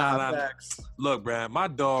 Hey, nah. Look, bro, my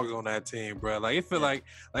dog's on that team, bro. Like it feel like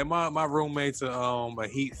my roommate's a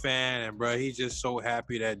Heat fan, and bro, he's just so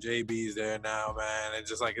happy that JB's there now, man. And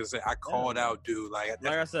just like I said, I called out, dude. Like I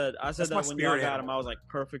said that when y'all got him, I was like,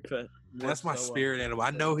 perfect fit. That's my spirit animal.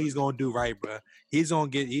 I know he's gonna do right, bro. He's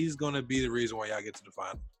gonna be the reason why y'all get to the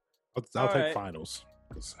final. I'll take finals.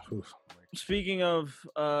 Speaking of,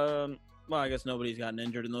 I guess nobody's gotten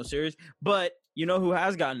injured in those series, but you know who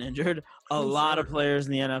has gotten injured? A lot of players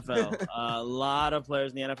in the NFL. A lot of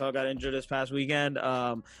players in the NFL got injured this past weekend.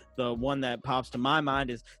 The one that pops to my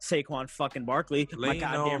mind is Saquon fucking Barkley, my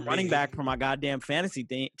goddamn running back for my goddamn fantasy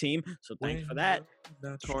team. So thanks for that.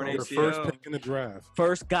 First pick in the draft.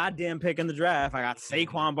 First goddamn pick in the draft. I got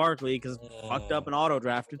Saquon Barkley because fucked up and auto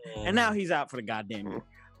drafted, and now he's out for the goddamn year.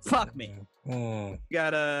 Fuck me. You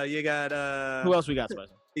got who else we got,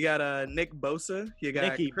 Spicer? You got Nick Bosa. You got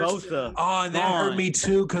Nicky Bosa. Oh, and that hurt me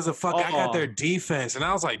too because of I got their defense, and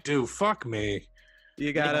I was like, dude, fuck me.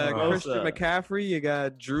 You got Christian McCaffrey. You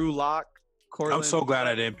got Drew Lock. I'm so glad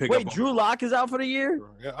I didn't pick up. Wait, Drew Lock is out for the year?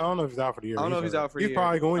 Yeah, I don't know if he's out for the year. I don't know if he's out for the year. He's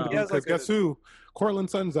probably going to be because guess who? Cortland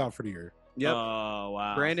Sutton's out for the year. Yep. Oh,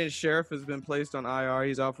 wow. Brandon Sheriff has been placed on IR.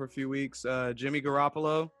 He's out for a few weeks. Jimmy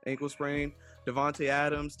Garoppolo, ankle sprain. Devontae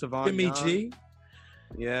Adams, Tavon Jimmy G.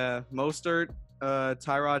 Yeah. Mostert,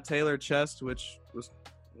 Tyrod Taylor, chest, which was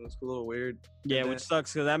a little weird. Yeah, which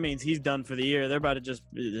sucks because that means he's done for the year. They're about to just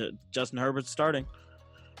Justin Herbert's starting.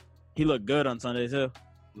 He looked good on Sunday too.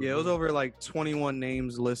 Yeah, it was over like 21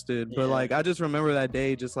 names listed, but like I just remember that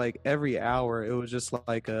day, just like every hour, it was just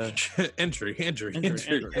like a injury.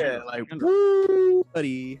 Yeah, like woo,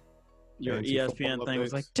 buddy. Your ESPN thing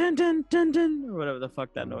was like dun dun dun dun or whatever the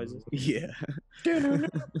fuck that noise is. Yeah. Right,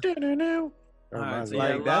 so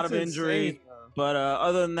a lot of injuries. But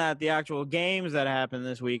other than that, the actual games that happened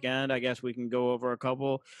this weekend, I guess we can go over a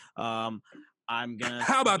couple. I'm gonna.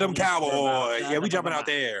 How about them Cowboys? Yeah, we jumping out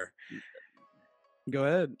there. Go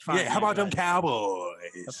ahead. Yeah, how about them Cowboys?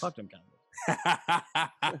 Fuck them Cowboys.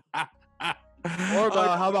 Or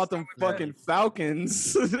how about them fucking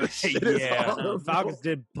Falcons? Yeah, Falcons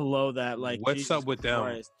did blow that. Like, what's Jesus up with them?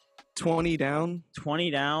 Christ. 20 down,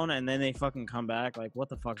 and then they fucking come back. Like, what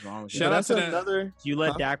the fuck's wrong with you? Shout out to another. You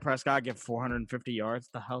let Dak Prescott get 450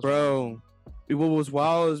 yards. The hell, bro. What was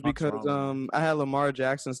wild is because I had Lamar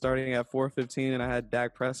Jackson starting at 415, and I had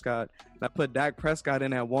Dak Prescott. And I put Dak Prescott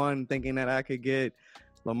in at 1, thinking that I could get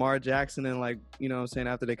Lamar Jackson in, like, you know what I'm saying,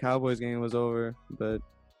 after the Cowboys game was over, but.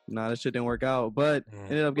 Nah, that shit didn't work out, but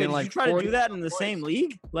ended up getting like. Did you try to do that in the same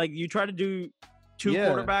league? Like you try to do two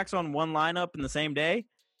quarterbacks on one lineup in the same day?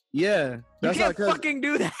 Yeah, you can't fucking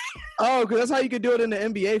do that. Oh, because that's how you can do it in the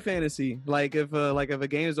NBA fantasy. Like if a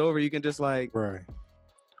game is over, you can just like. Right.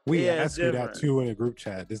 We asked you that too in a group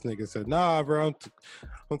chat. This nigga said, "Nah, bro,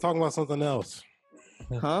 I'm talking about something else."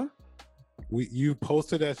 Huh? You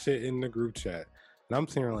posted that shit in the group chat. And I'm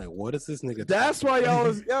saying, like, what is this nigga? That's why y'all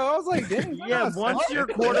was. I was like, damn. Yeah, once your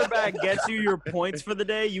quarterback gets you your points for the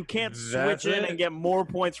day, you can't switch in and get more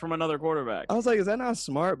points from another quarterback. I was like, is that not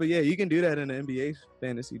smart? But yeah, you can do that in the NBA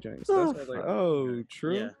fantasy joint. So that's why I was like, oh,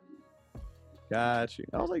 true. Got you.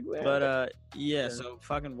 I was like, man. But yeah, so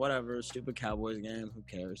fucking whatever. Stupid Cowboys game. Who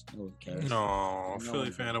cares? No one cares. No, Philly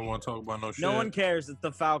fan don't want to talk about no shit. No one cares. It's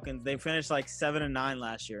the Falcons. They finished like 7-9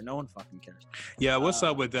 last year. No one fucking cares. Yeah, what's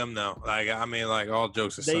up with them though? Like, I mean, like all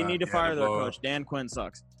jokes aside, They need to fire their coach. Dan Quinn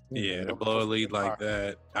sucks. Yeah, to blow a lead like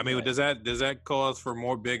that. I mean, does that cause for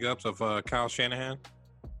more big ups of Kyle Shanahan?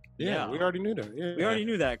 Yeah, we already knew that. Yeah, we already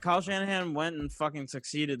knew that. Kyle Shanahan went and fucking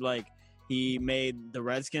succeeded. Like, he made the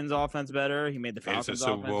Redskins offense better. He made the Falcons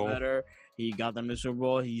offense better. He got them to the Super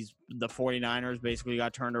Bowl. The 49ers basically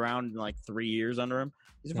got turned around in like 3 years under him.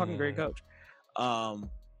 He's a fucking great coach. But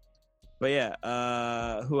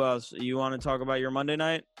yeah, who else? You want to talk about your Monday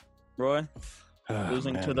night, Roy?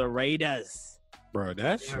 Losing to the Raiders. Bro,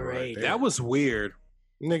 that shit right there. That was weird.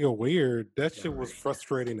 Nigga, weird. That shit was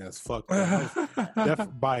frustrating as fuck. Death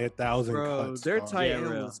by 1,000 bro, cuts. their tight end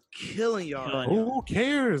was killing y'all. Who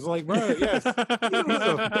cares? Like, bro, yes. This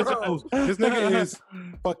nigga is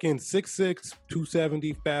fucking 6'6",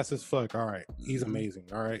 270, fast as fuck. All right. He's amazing.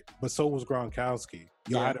 All right. But so was Gronkowski.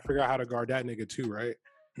 Y'all had to figure out how to guard that nigga too, right?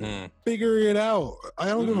 Figure it out. I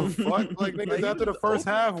don't give a fuck. Like, niggas, after the first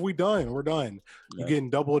half, we're done. You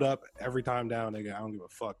getting doubled up every time down, nigga. I don't give a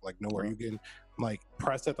fuck. Like, nowhere you getting like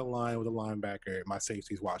pressed at the line with a linebacker. My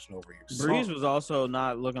safety's watching over you. Breeze was also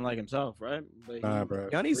not looking like himself, right? But nah, bro.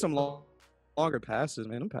 Y'all need some longer passes,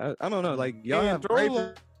 man. I don't know. Like, y'all have great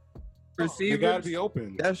receivers. You gotta be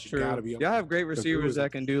open. That's true. Y'all have great receivers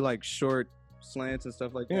that can do like short slants and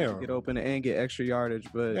stuff like that to get open and get extra yardage.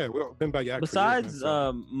 But yeah, we've been by besides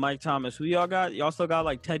Mike Thomas, who y'all got? Y'all still got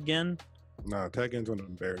like Ted Ginn? No, Ted Ginn's one of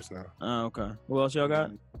the Bears now. Oh, okay. Who else y'all got?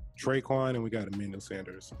 Traquan, and we got Emmanuel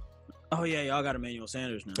Sanders. Oh yeah, y'all got Emmanuel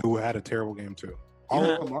Sanders now. Who had a terrible game too.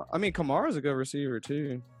 Kamara's a good receiver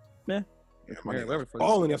too. Yeah.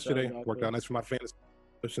 Balling yesterday. Worked out nice for my fantasy.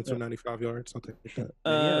 Pushing 295 yards, something like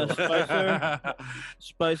that.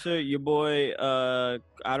 Spicer, your boy. I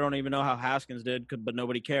don't even know how Haskins did, but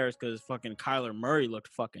nobody cares because fucking Kyler Murray looked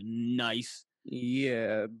fucking nice.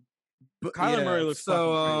 Yeah, but Kyler Murray looks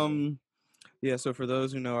fucking crazy. Yeah. So for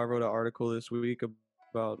those who know, I wrote an article this week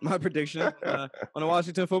about my prediction on the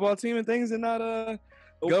Washington football team, and things did not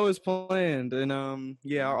go as planned. And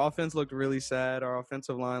our offense looked really sad. Our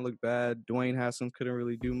offensive line looked bad. Dwayne Haskins couldn't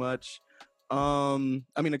really do much.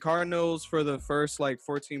 The Cardinals, for the first like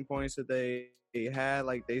 14 points that they had,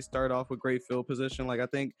 like they started off with great field position. Like I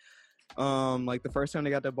think like the first time they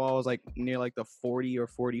got the ball was like near like the 40 or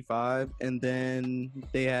 45, and then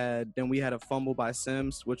we had a fumble by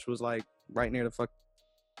Sims, which was like right near the fucking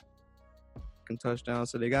touchdown.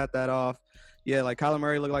 So they got that off. Yeah, like Kyler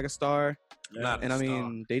Murray looked like a star. And I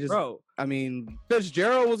mean, they just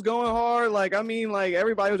Fitzgerald was going hard. Like, I mean, like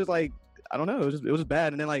everybody was just like, I don't know, it was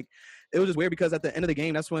bad. And then like it was just weird because at the end of the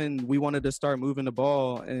game, that's when we wanted to start moving the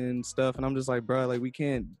ball and stuff. And I'm just like, bro, like we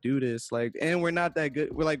can't do this. Like, and we're not that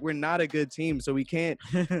good. We're not a good team, so we can't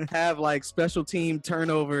have like special team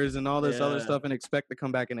turnovers and all this other stuff and expect to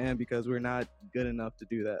come back and end because we're not good enough to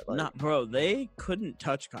do that. Like, bro, they couldn't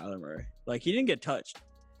touch Kyler Murray. Like he didn't get touched.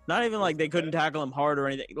 Not even like they couldn't tackle him hard or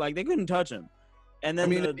anything. Like they couldn't touch him. And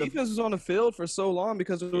then the defense was on the field for so long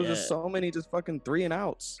because there was just so many just fucking 3 and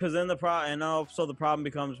outs. Because then the problem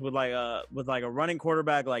becomes with like a running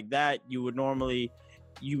quarterback like that, you would normally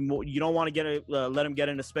you don't want to let him get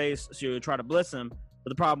into space, so you try to blitz him. But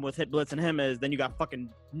the problem with blitzing him is then you got fucking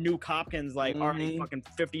Nuke Hopkins like already fucking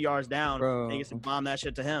 50 yards down, bro. And you can bomb that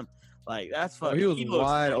shit to him. Like that's fucking. Bro, he was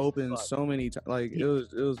wide open so many times. Like it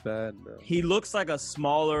was bad, bro. He looks like a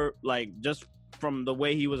smaller, like just from the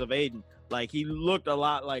way he was evading. Like, he looked a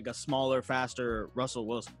lot like a smaller, faster Russell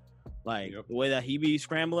Wilson. Like, the way that he be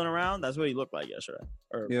scrambling around, that's what he looked like yesterday.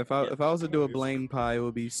 If I was to do a blame pie, it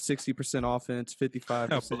would be 60% offense,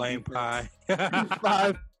 55% blame pie.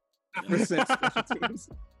 5% special teams.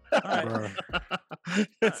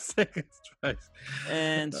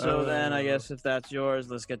 And so then, I guess if that's yours,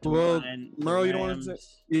 let's get to mine. Merle, you don't want to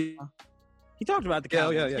say? He talked about the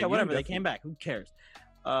Cowboys. Yeah, whatever. They came back. Who cares?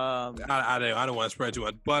 I don't want to spread too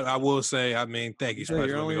much, but I will say, I mean, thank you, Spread.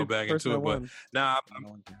 Let me go back into it. But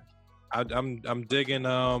I'm digging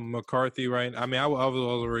McCarthy right. I mean, I was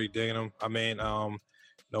already digging him. I mean, no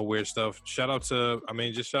weird stuff. Shout out to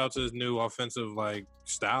his new offensive like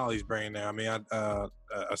style he's bringing there. I mean, I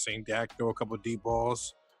seen Dak throw a couple of deep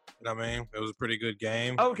balls. You know what I mean? It was a pretty good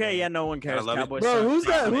game. Okay, yeah, no one cares. Bro, who's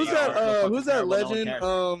that legend?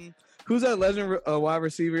 Who's that legend wide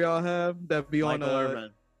receiver y'all have that be Michael on Irvin.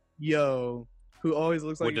 Yo, who always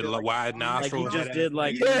looks like with the wide Like nostrils. he just did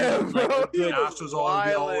like Yeah, like bro. a good, Nostrils all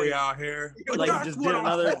the way out here. like he just did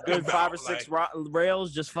another good 5 or 6 Like,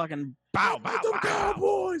 rails, just fucking bow bow the bow.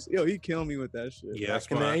 Cowboys. Yo, he killed me with that shit. yeah, that's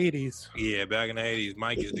Back in the fine. 80s. Yeah, back in the 80s,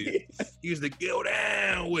 Mike used to go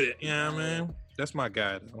down with it. You know what I mean? That's my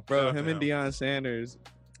guy, though. Bro, Shout out him to and Deion Sanders.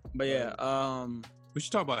 But yeah, We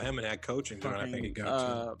should talk about him and that coaching joint. I think he fucking,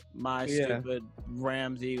 got to. my stupid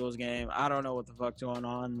Rams Eagles game. I don't know what the fuck's going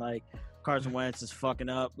on. Like Carson Wentz is fucking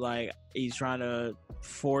up. Like he's trying to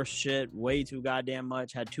force shit way too goddamn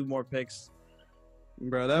much. Had 2 more picks.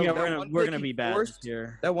 Bro, that, Yeah, that we're pick gonna he be bad forced- this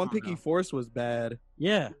year. That one I pick don't he know. forced was bad.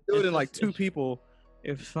 Yeah, It was in it's like just- 2 people.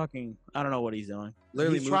 It's fucking. I don't know what he's doing.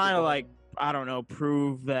 Literally He's moved trying the to ball. like. I don't know,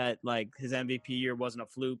 prove that like his MVP year wasn't a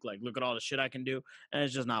fluke. Like, look at all the shit I can do, and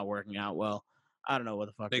it's just not working out well. I don't know what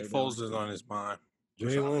the fuck. Nick they're Foles doing. is on his mind.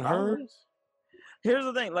 Jalen Hurts. Here's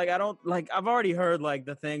the thing, like I don't like. I've already heard like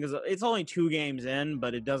the thing is it's only 2 games in,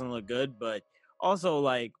 but it doesn't look good. But also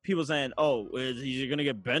like people saying, "Oh, is he gonna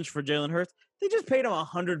get benched for Jalen Hurts?" They just paid him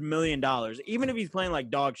 $100 million. Even if he's playing like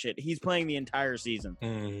dog shit, he's playing the entire season.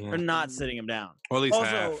 They're not sitting him down. Or at least Also,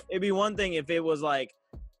 half. it'd be one thing if it was like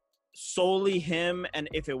solely him, and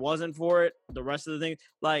if it wasn't for it, the rest of the things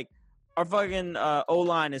like our fucking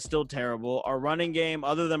O-line is still terrible. Our running game,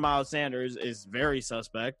 other than Miles Sanders, is very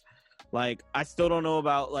suspect. Like I still don't know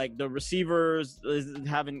about like the receivers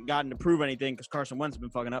haven't gotten to prove anything because Carson Wentz has been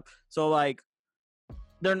fucking up. So like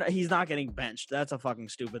he's not getting benched. That's a fucking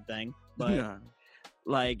stupid thing. But Yeah.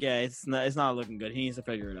 like it's not looking good. He needs to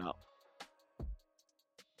figure it out.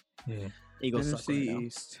 Yeah. Eagles suck right NFC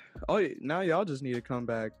East. Oh, now y'all just need to come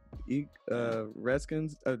back.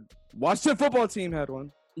 Redskins, Washington football team had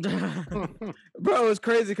one. now. Bro, it was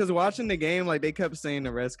crazy because watching the game, like they kept saying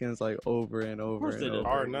the Redskins like over and over course and they did. over.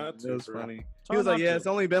 Hard again. not It to, was bro. funny. He hard was like, not "Yeah, to. it's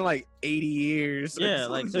only been like 80 years." or Yeah,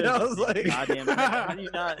 like something. I was like, goddamn. How do you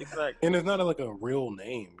not expect? And it's not like a real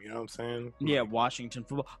name, you know what I'm saying? Yeah, Washington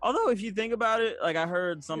football. Although, if you think about it, like I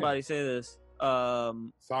heard somebody say this.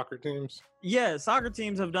 Soccer teams. Yeah, soccer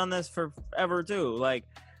teams have done this forever too. Like,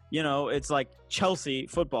 you know, it's like Chelsea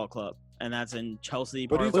Football Club, and that's in Chelsea.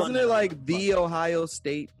 But Park, wasn't it London. like the Ohio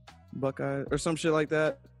State Buckeye or some shit like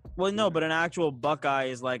that? Well, no, but an actual Buckeye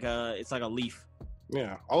is like it's like a leaf.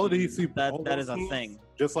 Yeah, all of these all That those is a teams, thing.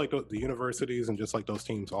 Just like the universities and just like those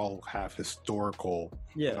teams all have historical.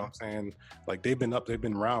 Yeah. You know what I'm saying? Like they've been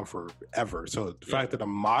around forever. So the Yeah. fact that a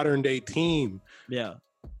modern day team Yeah.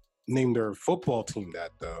 named their football team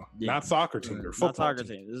that though, Yeah. not soccer team, Right. their Not football soccer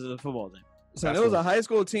team. This is a football team. So That's it was what- a high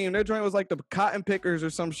school team. Their joint was like the Cotton Pickers or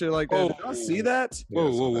some shit like that. Did y'all see that? Yeah,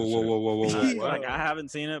 Whoa, so whoa, that whoa, shit. whoa, whoa, whoa, whoa, whoa. Like I haven't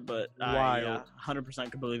seen it, but I Wild.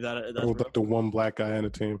 100% can believe that. That's Oh, the one black guy on the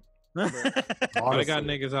team. Why they got Honestly.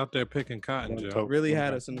 niggas out there picking cotton, One Joe? toe. Really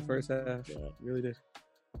had us in the first half. Yeah. Really did.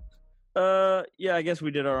 Yeah, I guess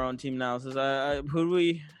we did our own team analysis. Who do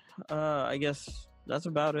we? I guess that's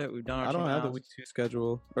about it. We've done. Our I don't team have the week 2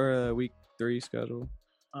 schedule or week 3 schedule.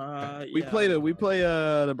 We yeah. play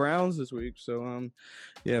the Browns this week, so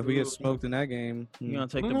yeah, if we get Ooh. smoked in that game, You gonna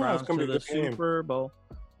take the No, it's Browns gonna to be a the good game. Super Bowl?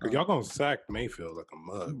 Y'all gonna sack Mayfield like a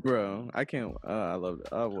mug. bro, I can't. I love it.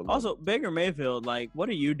 I would love Also, Baker Mayfield, like, what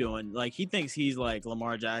are you doing? Like, he thinks he's like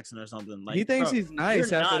Lamar Jackson or something. Like, he thinks bro, he's nice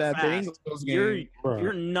you're after not that fast. Bengals You're game. Bro,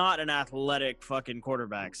 you're not an athletic fucking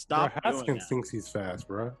quarterback. bro, Stop doing Haskins that. thinks he's fast,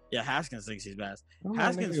 bro. Yeah, Haskins thinks he's fast. I'm like,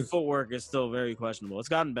 Haskins' niggas- footwork is still very questionable. It's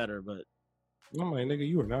gotten better, but I'm like, nigga,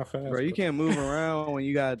 you are not fast. Bro, you can't move around when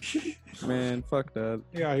you got man. Fuck that.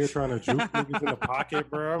 You out here trying to juke niggas in the pocket,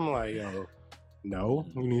 bro. I'm like, yo, no.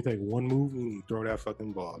 You need to take one move and you throw that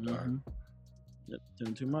fucking ball, dog. Mhm. Yep,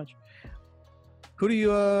 doing too much. Who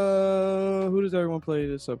does everyone play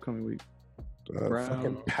this upcoming week? Fucking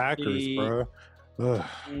Browns. Packers, The- bro.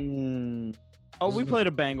 Ugh. Oh, we play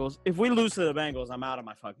the Bengals. If we lose to the Bengals, I'm out of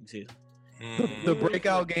my fucking season. The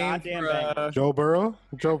breakout game Goddamn for, Joe Burrow?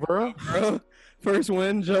 Joe Burrow? bro. First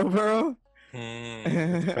win, Joe Burrow.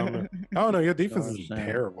 coming. I don't know. Your defense is Gosh, damn.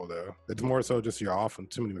 terrible, though. It's more so just your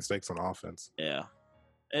offense. Too many mistakes on offense. Yeah,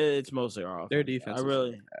 it's mostly our offense. Their defense. I is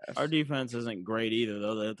really, ass. our defense isn't great either,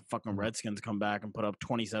 though. They let the fucking Redskins come back and put up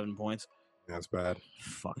 27 points. That's bad.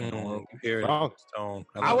 Fucking horrible. Here it Oh. is, Stone.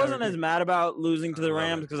 I wasn't as mad about losing to I the love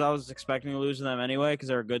Rams it. because I was expecting to lose to them anyway because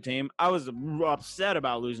they're a good team. I was upset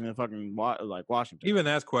about losing to fucking Washington. Even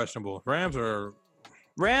that's questionable. Rams are.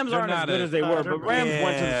 Rams they're aren't as not good a- as they were, they're- but Rams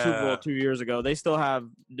went to the Super Bowl Yeah. 2 years ago. They still have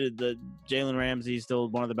the Jalen Ramsey, still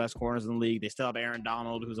one of the best corners in the league. They still have Aaron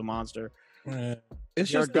Donald, who's a monster. It's Jared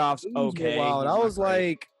just the Goff's boos were okay. Wild. He's I not was great.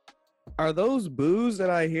 like, are those boos that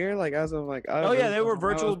I hear? Like as of like, I Oh yeah, really they don't were know why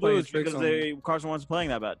I was virtual playing boosts tricks because on them. Carson Wentz was playing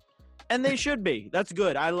that bad. And they should be. That's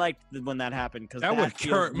good. I liked when that happened because That would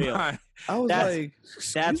hurt real. my. I was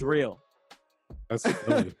That's real. That's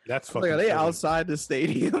really, that's fucking. Like, are they silly. outside the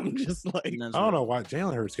stadium? Just like, And that's I don't real. know why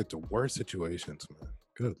Jalen Hurts get the worst situations, man.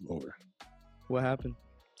 Good lord. what happened?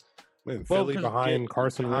 Man, Well, Philly 'cause behind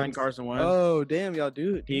Carson Behind Wentz, Carson Wentz. Oh, damn, y'all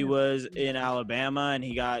do it. He was in Alabama and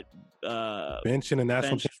he got bench in the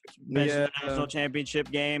national benched in the national championship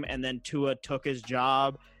game, and then Tua took his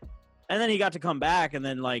job, and then he got to come back and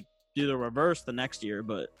then like do the reverse the next year.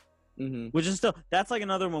 But which is still that's like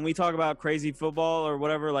another when we talk about crazy football or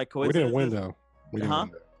whatever. Like we didn't win coincidences. though.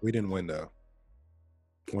 We didn't win though.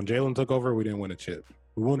 When Jalen took over, we didn't win a chip.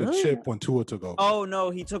 We won a Really? chip when Tua took over. Oh no,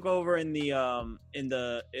 he took over in the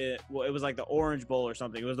it was like the Orange Bowl or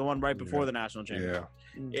something. It was the one right before Yeah. the national championship.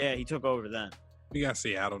 Yeah. Yeah, he took over then. We got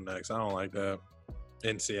Seattle next. I don't like that.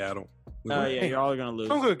 In Seattle. We Oh won. yeah, you're all gonna lose.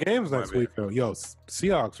 Some good games next Might be. week though. Yo,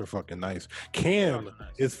 Seahawks are fucking nice. Cam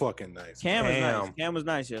is fucking nice. Cam was nice. Damn. Cam was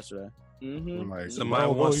nice yesterday. I'm like, Somebody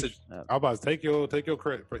bro, wants you- to. I'm about to take your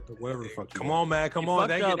credit for whatever the fuck. you Come want. on, man. Come He on. fucked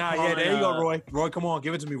Thank you. up Nah, yeah, calling, there you go, Roy. Roy, come on.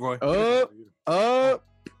 Give it to me, Roy.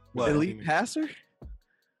 What? elite passer.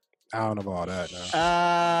 I don't know about that.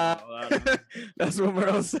 Now. That's what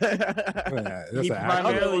Merle said. Yeah, that's He an actor.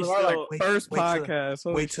 primarily still. First wait till the- podcast.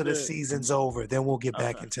 Holy Wait till the shit. season's over. Then we'll get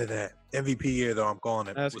back Okay. into that. MVP year, though. I'm calling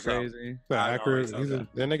it. That's What's up? crazy. He's I know, accurate. it's He's okay.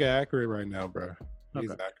 that nigga accurate right now, bro. He's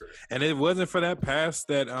Okay. accurate. And it wasn't for that pass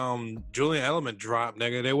that Julian Edelman dropped,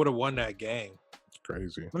 nigga. They would have won that game. It's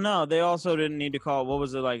crazy. No, they also didn't need to call. What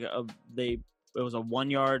was it like? It was a 1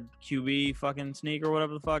 yard QB fucking sneak or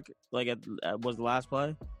whatever the fuck. Like was the last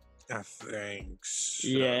play. I think. So.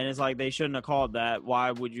 Yeah, and it's like they shouldn't have called that.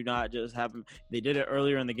 Why would you not just have him? They did it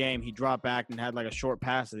earlier in the game. He dropped back and had like a short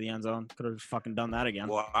pass to the end zone. Could have fucking done that again.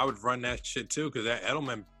 Well, I would run that shit too, because that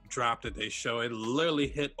Edelman drop that they show, it literally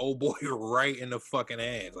hit old boy right in the fucking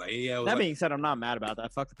hands. Like, yeah. That being said, I'm not mad about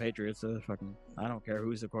that. Fuck the Patriots. I don't care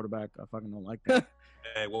who's the quarterback. I fucking don't like that.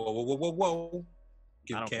 Hey, whoa.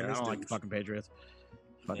 Give I don't care. I Cam his don't like the dues. fucking Patriots.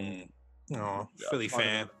 Fucking. Oh, Philly fuck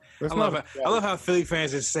fan. That's I love, not- I love how Philly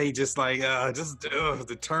fans just say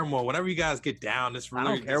the turmoil. Whenever you guys get down, it's really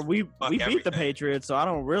I don't care. just We fuck beat the everything. Patriots, so I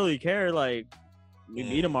don't really care. Like we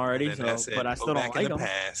beat them already, And then that's so it. but I Go still don't back like in the them.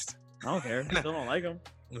 past. I don't care. I still don't like them.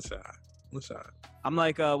 What's up? I'm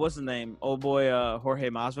like, what's his name? Old boy, Jorge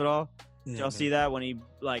Masvidal. Did y'all Mhm. see that when he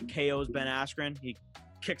like KOs Ben Askren? He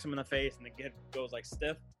kicks him in the face and the kid goes like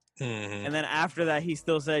stiff. Mhm. And then after that, he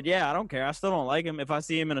still said, "Yeah, I don't care. I still don't like him. If I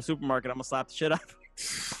see him in a supermarket, I'm gonna slap the shit out of him."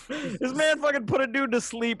 This man fucking put a dude to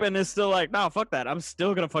sleep and is still like, "Nah, fuck that. I'm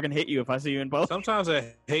still gonna fucking hit you if I see you in public." Sometimes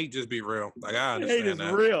the hate just be real. Like I Hate understand is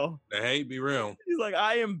that. real. The hate be real. He's like,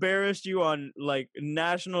 I embarrassed you on like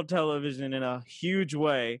national television in a huge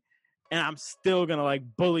way, and I'm still gonna like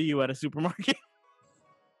bully you at a supermarket.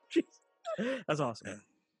 Jeez. That's awesome.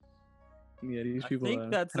 Yeah, these I people. think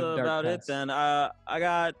that's have dark about it past. then. I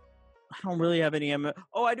don't really have any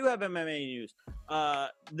Oh, I do have MMA news.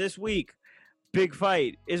 This week, big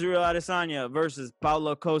fight: Israel Adesanya versus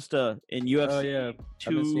Paulo Costa in UFC Oh, yeah.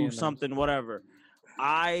 I've been seeing 2 those. something whatever.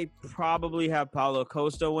 I probably have Paulo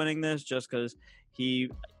Costa winning this just because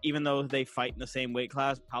even though they fight in the same weight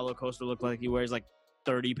class, Paulo Costa looked like he wears like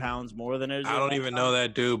 30 pounds more than Israel. I don't even know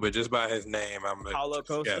that dude, but just by his name, I'm Paulo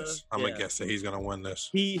gonna Costa? guess. I'm Yeah. gonna guess that he's gonna win this.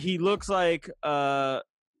 He looks like a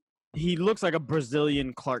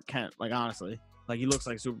Brazilian Clark Kent. Like honestly, like he looks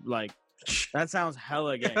like super. Like that sounds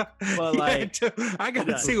hella gay. But like, dude, I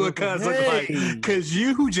gotta Yeah. see what Cuz looks like Hey. because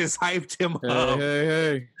you just hyped him up.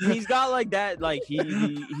 Hey. he's got like that. Like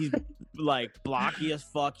he's like blocky as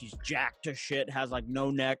fuck. He's jacked to shit. Has like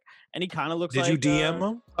no neck, and he kind of looks Did like you DM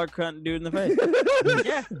him? Clark Kent dude in the face.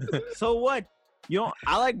 Yeah. So what? You don't?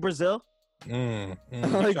 I like Brazil. Mm, I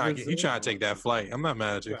like you Brazil. trying to take that flight? I'm not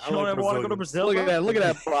mad at you. I You don't like ever want to go to Brazilians. Brazil? Look at bro? that! Look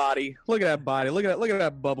at that body! Look at that body! Look at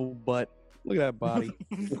that bubble butt! Look at that body!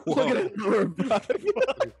 Look Whoa. at that lower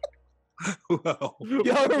body! Whoa.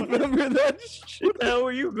 Y'all remember that shit? What the hell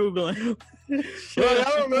were you googling? Bro,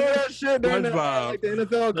 y'all remember that shit during the, SpongeBob. like the NFL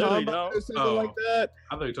Literally combine don't. or something Oh. like that?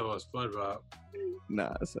 I thought you were talking about SpongeBob.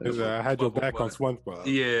 Nah, it's I had your Bubble back on butt. SpongeBob.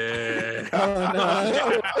 Yeah. Oh,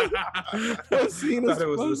 no. I've seen thought this it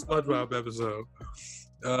was a SpongeBob episode.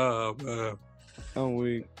 Oh man. I'm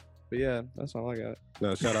weak. But yeah, that's all I got.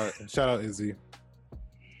 No, shout out Izzy.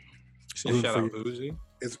 Shout out Uzi.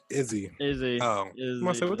 It's Izzy. Izzy. Oh, Is I'm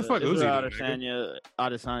gonna say, what the fuck Uzi Israel doing, nigga?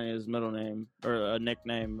 Adesanya's middle name or a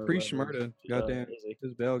nickname. Or Pre whatever. Schmurda. Goddamn. Izzy.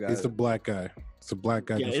 This bell guy. He's the black guy. It's a black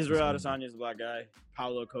guy. Yeah, just- Israel Adesanya is the black guy.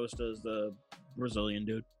 Paulo Costa is the Brazilian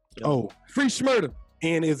dude. Oh, Free Schmurda.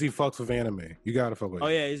 and Izzy fucks with anime. You gotta fuck with. Oh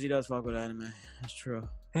it. yeah, Izzy does fuck with anime. That's true.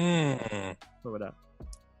 Hmm. Fuck with that.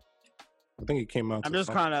 I think he came out. I'm just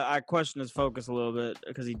I question his focus a little bit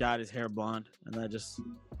because he dyed his hair blonde, and that just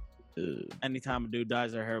anytime a dude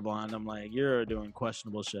dyes their hair blonde, I'm like, you're doing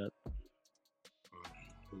questionable shit.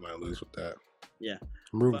 We might lose with that. Yeah,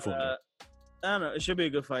 I'm rooting for him. I don't know. It should be a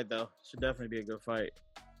good fight though. Should definitely be a good fight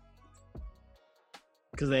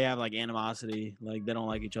because they have like animosity, like they don't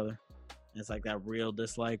like each other. It's like that real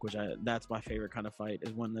dislike, that's my favorite kind of fight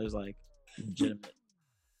is when there's like legitimate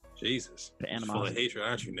Jesus, animosity. Full of hatred,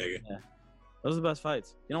 aren't you, nigga? Yeah. Those are the best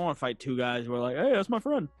fights. You don't want to fight two guys who are like, hey, that's my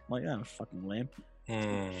friend. I'm like, yeah, fucking lame.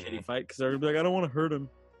 Shitty fight because they're gonna be like, I don't want to hurt him.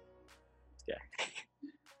 Yeah.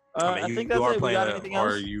 I think that's it. We got anything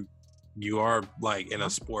else? Or you are like in a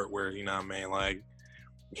sport where, you know what I mean, like,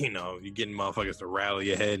 you know, you're getting motherfuckers to rally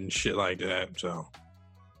your head and shit like that. So,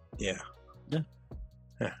 yeah.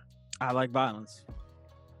 I like violence.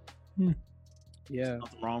 Yeah.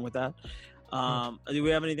 Nothing wrong with that. Do we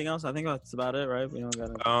have anything else? I think that's about it, right? We don't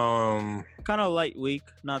got kind of light week,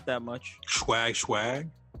 not that much. Swag.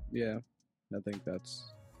 Yeah. I think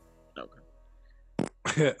that's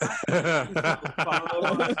okay.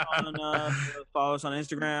 Follow us on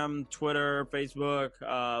Instagram, Twitter, Facebook.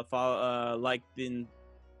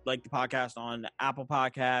 Like the podcast on Apple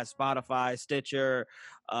Podcasts, Spotify, Stitcher,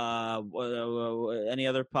 any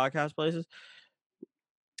other podcast places.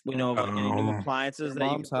 We know of any new appliances that you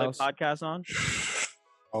can play podcasts on.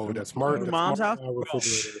 Oh, that's smart. Mom's house.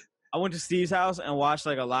 I went to Steve's house and watched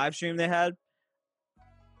like a live stream they had.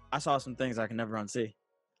 I saw some things I can never unsee.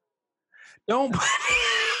 Don't.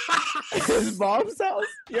 His mom's house?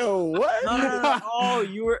 Yo, what? No.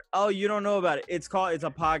 You don't know about it. It's a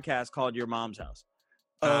podcast called Your Mom's House.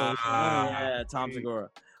 Yeah, Tom Segura.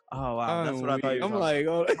 Oh wow, that's what I thought you were talking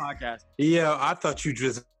about. Podcast. Yeah, I thought you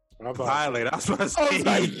just violated. I was about to say, I was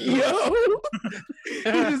like, yo, he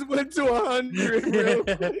just went to 100 real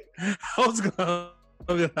quick. I was gonna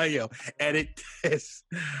be like, yo, edit this.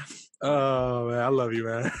 Oh man, I love you,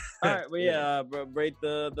 man. All right, well, rate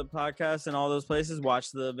the podcast in all those places.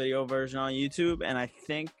 Watch the video version on YouTube, and I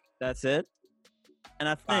think that's it. And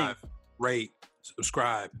I think 5, rate,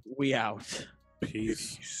 subscribe. We out.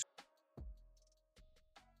 Peace.